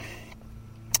forever.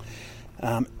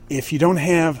 If you don't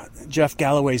have Jeff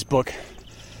Galloway's book,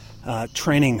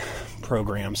 training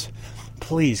programs,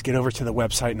 please get over to the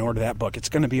website and order that book. It's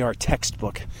going to be our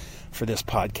textbook for this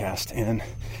podcast. And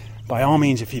by all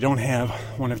means, if you don't have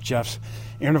one of Jeff's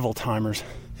interval timers,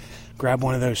 grab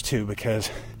one of those too, because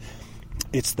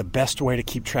it's the best way to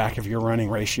keep track of your running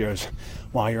ratios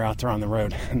while you're out there on the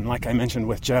road. And like I mentioned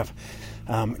with Jeff,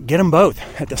 get them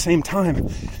both at the same time.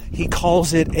 He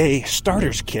calls it a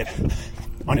starter's kit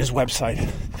on his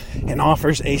website and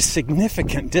offers a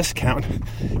significant discount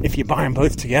if you buy them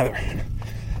both together.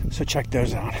 So check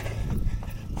those out.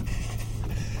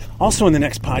 Also in the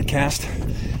next podcast,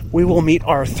 we will meet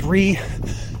our 3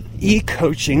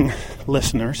 e-coaching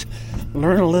listeners,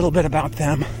 learn a little bit about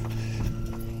them,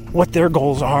 what their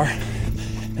goals are,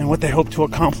 and what they hope to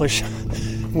accomplish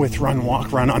with Run,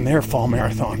 Walk, Run on their fall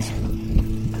marathons.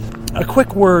 A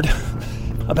quick word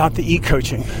about the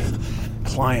e-coaching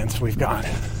clients we've got,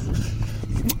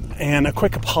 and a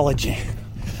quick apology.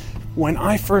 When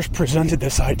I first presented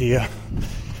this idea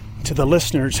to the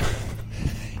listeners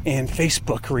and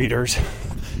Facebook readers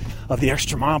of the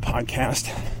Extra Mile podcast,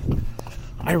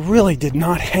 I really did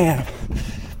not have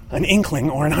an inkling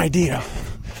or an idea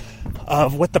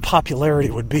of what the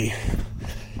popularity would be.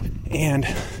 And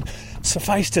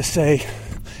suffice to say,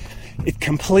 it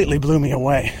completely blew me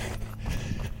away.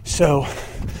 So,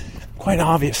 quite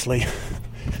obviously,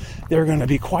 there are going to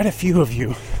be quite a few of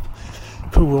you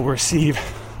who will receive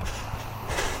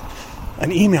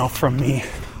an email from me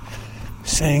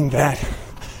saying that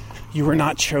you were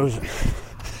not chosen.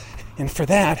 And for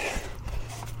that,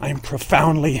 I am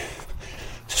profoundly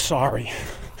sorry.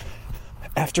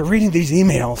 After reading these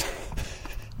emails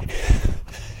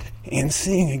and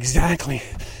seeing exactly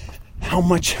how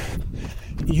much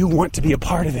you want to be a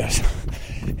part of this,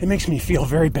 it makes me feel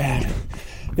very bad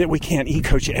that we can't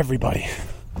e-coach everybody.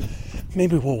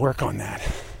 Maybe we'll work on that.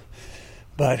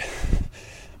 But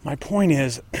my point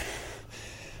is,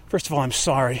 first of all, I'm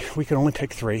sorry. We could only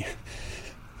pick 3.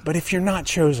 But if you're not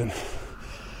chosen,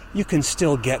 you can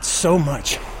still get so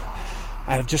much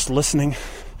out of just listening,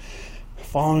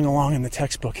 following along in the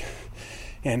textbook,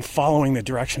 and following the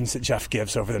directions that Jeff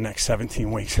gives over the next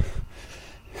 17 weeks.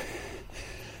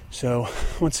 So,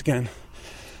 once again,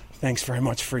 thanks very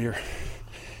much for your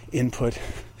input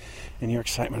and your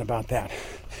excitement about that.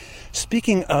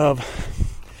 Speaking of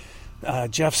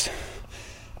Jeff's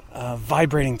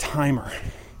vibrating timer,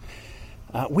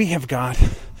 we have got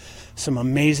some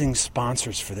amazing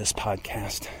sponsors for this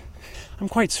podcast. I'm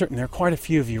quite certain there are quite a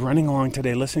few of you running along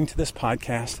today listening to this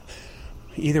podcast,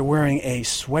 either wearing a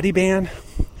sweaty band,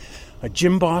 a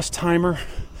Gym Boss timer,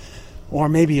 or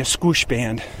maybe a Squoosh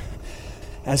band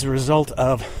as a result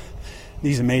of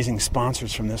these amazing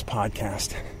sponsors from this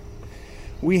podcast.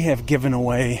 We have given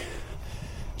away,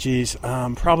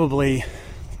 probably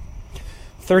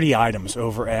 30 items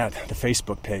over at the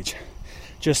Facebook page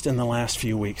just in the last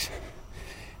few weeks.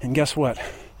 And guess what?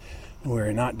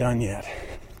 We're not done yet.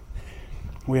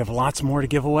 We have lots more to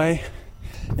give away,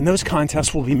 and those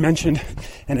contests will be mentioned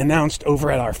and announced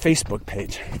over at our Facebook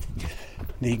page,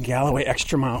 the Galloway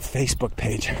Extra Mile Facebook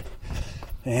page.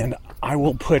 And I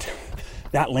will put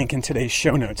that link in today's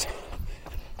show notes,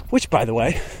 which, by the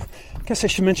way, I guess I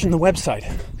should mention the website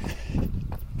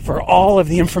for all of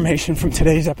the information from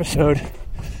today's episode,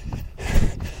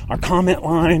 our comment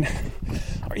line,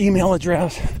 our email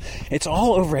address. It's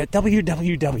all over at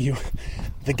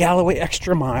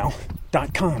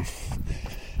www.thegallowayextramile.com.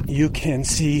 You can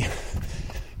see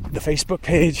the Facebook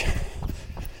page.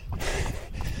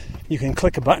 You can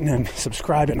click a button and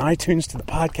subscribe in iTunes to the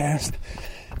podcast.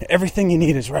 Everything you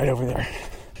need is right over there.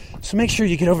 So make sure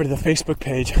you get over to the Facebook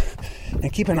page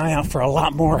and keep an eye out for a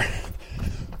lot more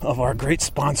of our great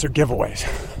sponsor giveaways.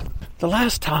 The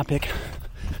last topic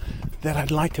that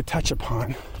I'd like to touch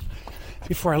upon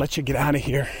before I let you get out of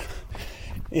here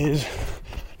is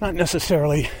not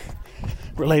necessarily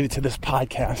related to this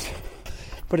podcast,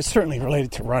 but it's certainly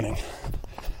related to running.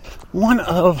 One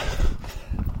of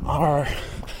our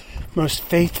most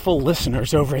faithful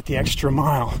listeners over at the Extra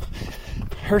Mile,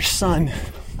 her son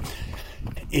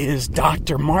is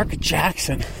Dr. Mark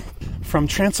Jackson from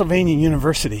Transylvania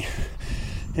University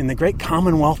in the great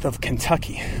Commonwealth of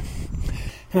Kentucky.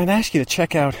 And I'd ask you to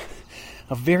check out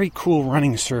a very cool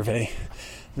running survey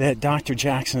that Dr.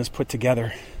 Jackson has put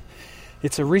together.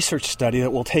 It's a research study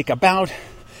that will take about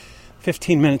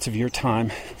 15 minutes of your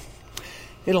time.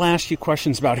 It'll ask you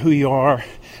questions about who you are,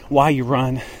 why you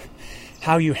run,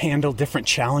 how you handle different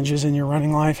challenges in your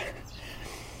running life.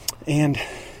 And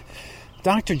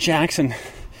Dr. Jackson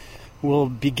will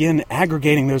begin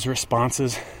aggregating those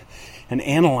responses and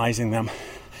analyzing them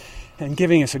and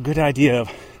giving us a good idea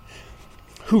of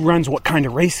who runs what kind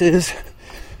of races,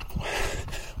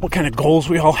 what kind of goals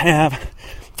we all have,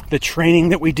 the training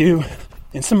that we do,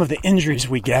 and some of the injuries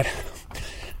we get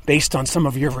based on some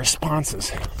of your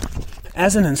responses.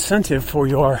 As an incentive for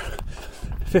your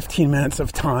 15 minutes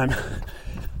of time,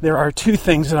 there are two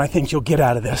things that I think you'll get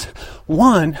out of this.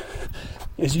 One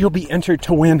is you'll be entered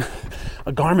to win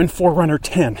a Garmin Forerunner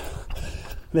 10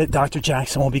 that Dr.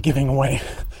 Jackson will be giving away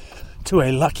to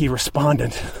a lucky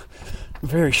respondent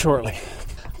very shortly.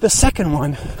 The second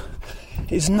one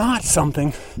is not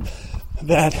something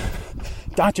that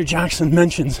Dr. Jackson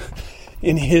mentions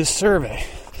in his survey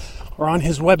or on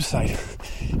his website.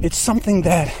 It's something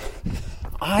that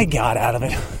I got out of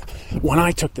it when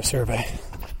I took the survey.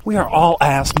 We are all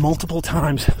asked multiple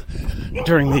times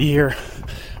during the year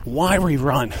why we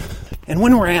run. And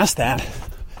when we're asked that,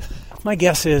 my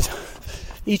guess is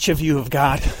each of you have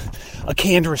got a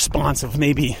canned response of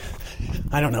maybe,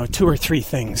 2 or 3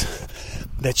 things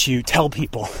that you tell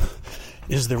people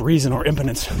is the reason or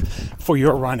impetus for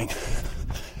your running.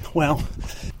 Well,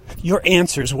 your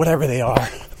answers, whatever they are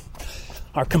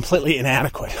completely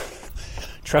inadequate.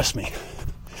 Trust me.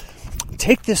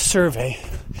 Take this survey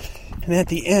and at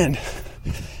the end,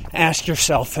 ask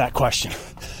yourself that question.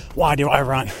 Why do I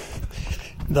run?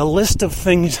 The list of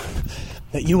things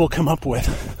that you will come up with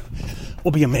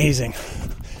will be amazing.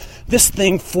 This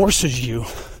thing forces you,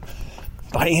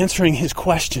 by answering his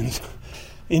questions,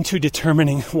 into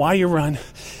determining why you run,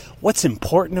 what's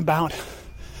important about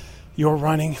your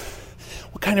running,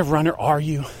 what kind of runner are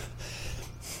you.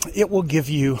 It will give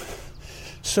you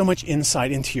so much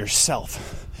insight into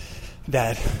yourself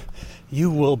that you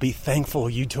will be thankful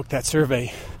you took that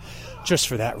survey just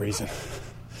for that reason.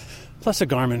 Plus a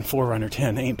Garmin Forerunner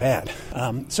 10 ain't bad.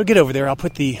 So get over there. I'll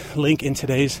put the link in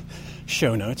today's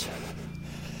show notes.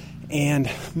 And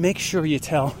make sure you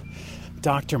tell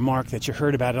Dr. Mark that you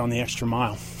heard about it on the Extra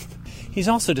Mile. He's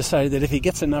also decided that if he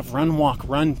gets enough run, walk,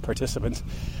 run participants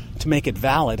to make it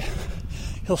valid,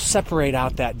 he'll separate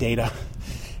out that data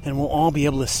and we'll all be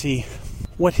able to see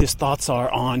what his thoughts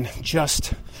are on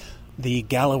just the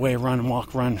Galloway run,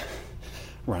 walk, run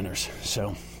runners.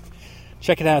 So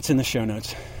check it out. It's in the show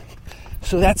notes.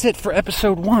 So that's it for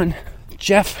episode 1.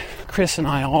 Jeff, Chris, and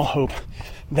I all hope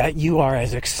that you are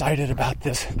as excited about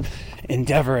this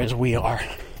endeavor as we are.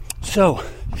 So,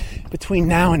 between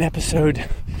now and episode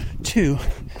 2,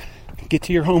 get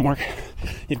to your homework.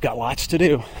 You've got lots to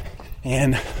do.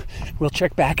 And we'll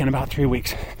check back in about 3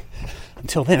 weeks.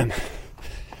 Until then,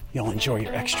 you'll enjoy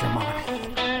your extra mile.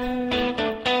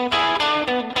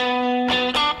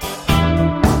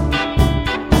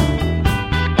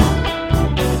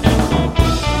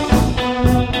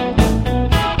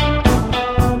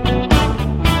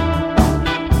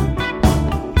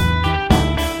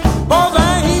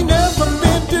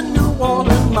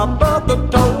 My brother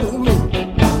told me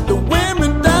the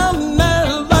women down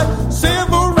there like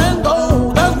silver and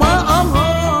gold. That's why I'm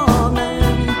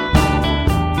running.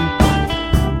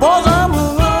 Boys, I'm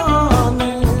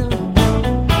running.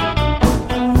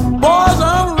 Boys,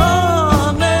 I'm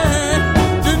running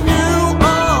to New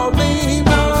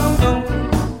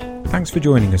Orleans. Thanks for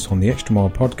joining us on the Extra Mile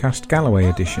Podcast Galloway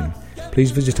edition.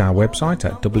 Please visit our website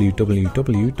at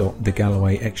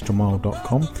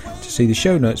www.thegallowayextramile.com to see the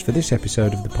show notes for this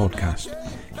episode of the podcast.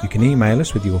 You can email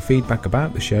us with your feedback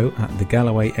about the show at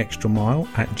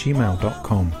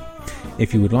thegallowayextramile@gmail.com.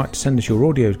 If you would like to send us your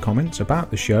audio comments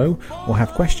about the show or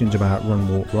have questions about Run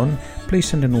Walk Run, please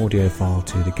send an audio file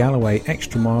to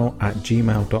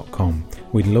thegallowayextramile@gmail.com.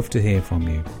 We'd love to hear from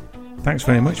you. Thanks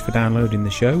very much for downloading the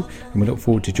show, and we look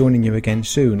forward to joining you again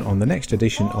soon on the next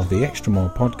edition of the Extra Mile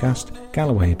Podcast,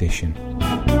 Galloway Edition.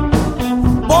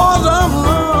 Boys,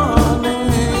 I'm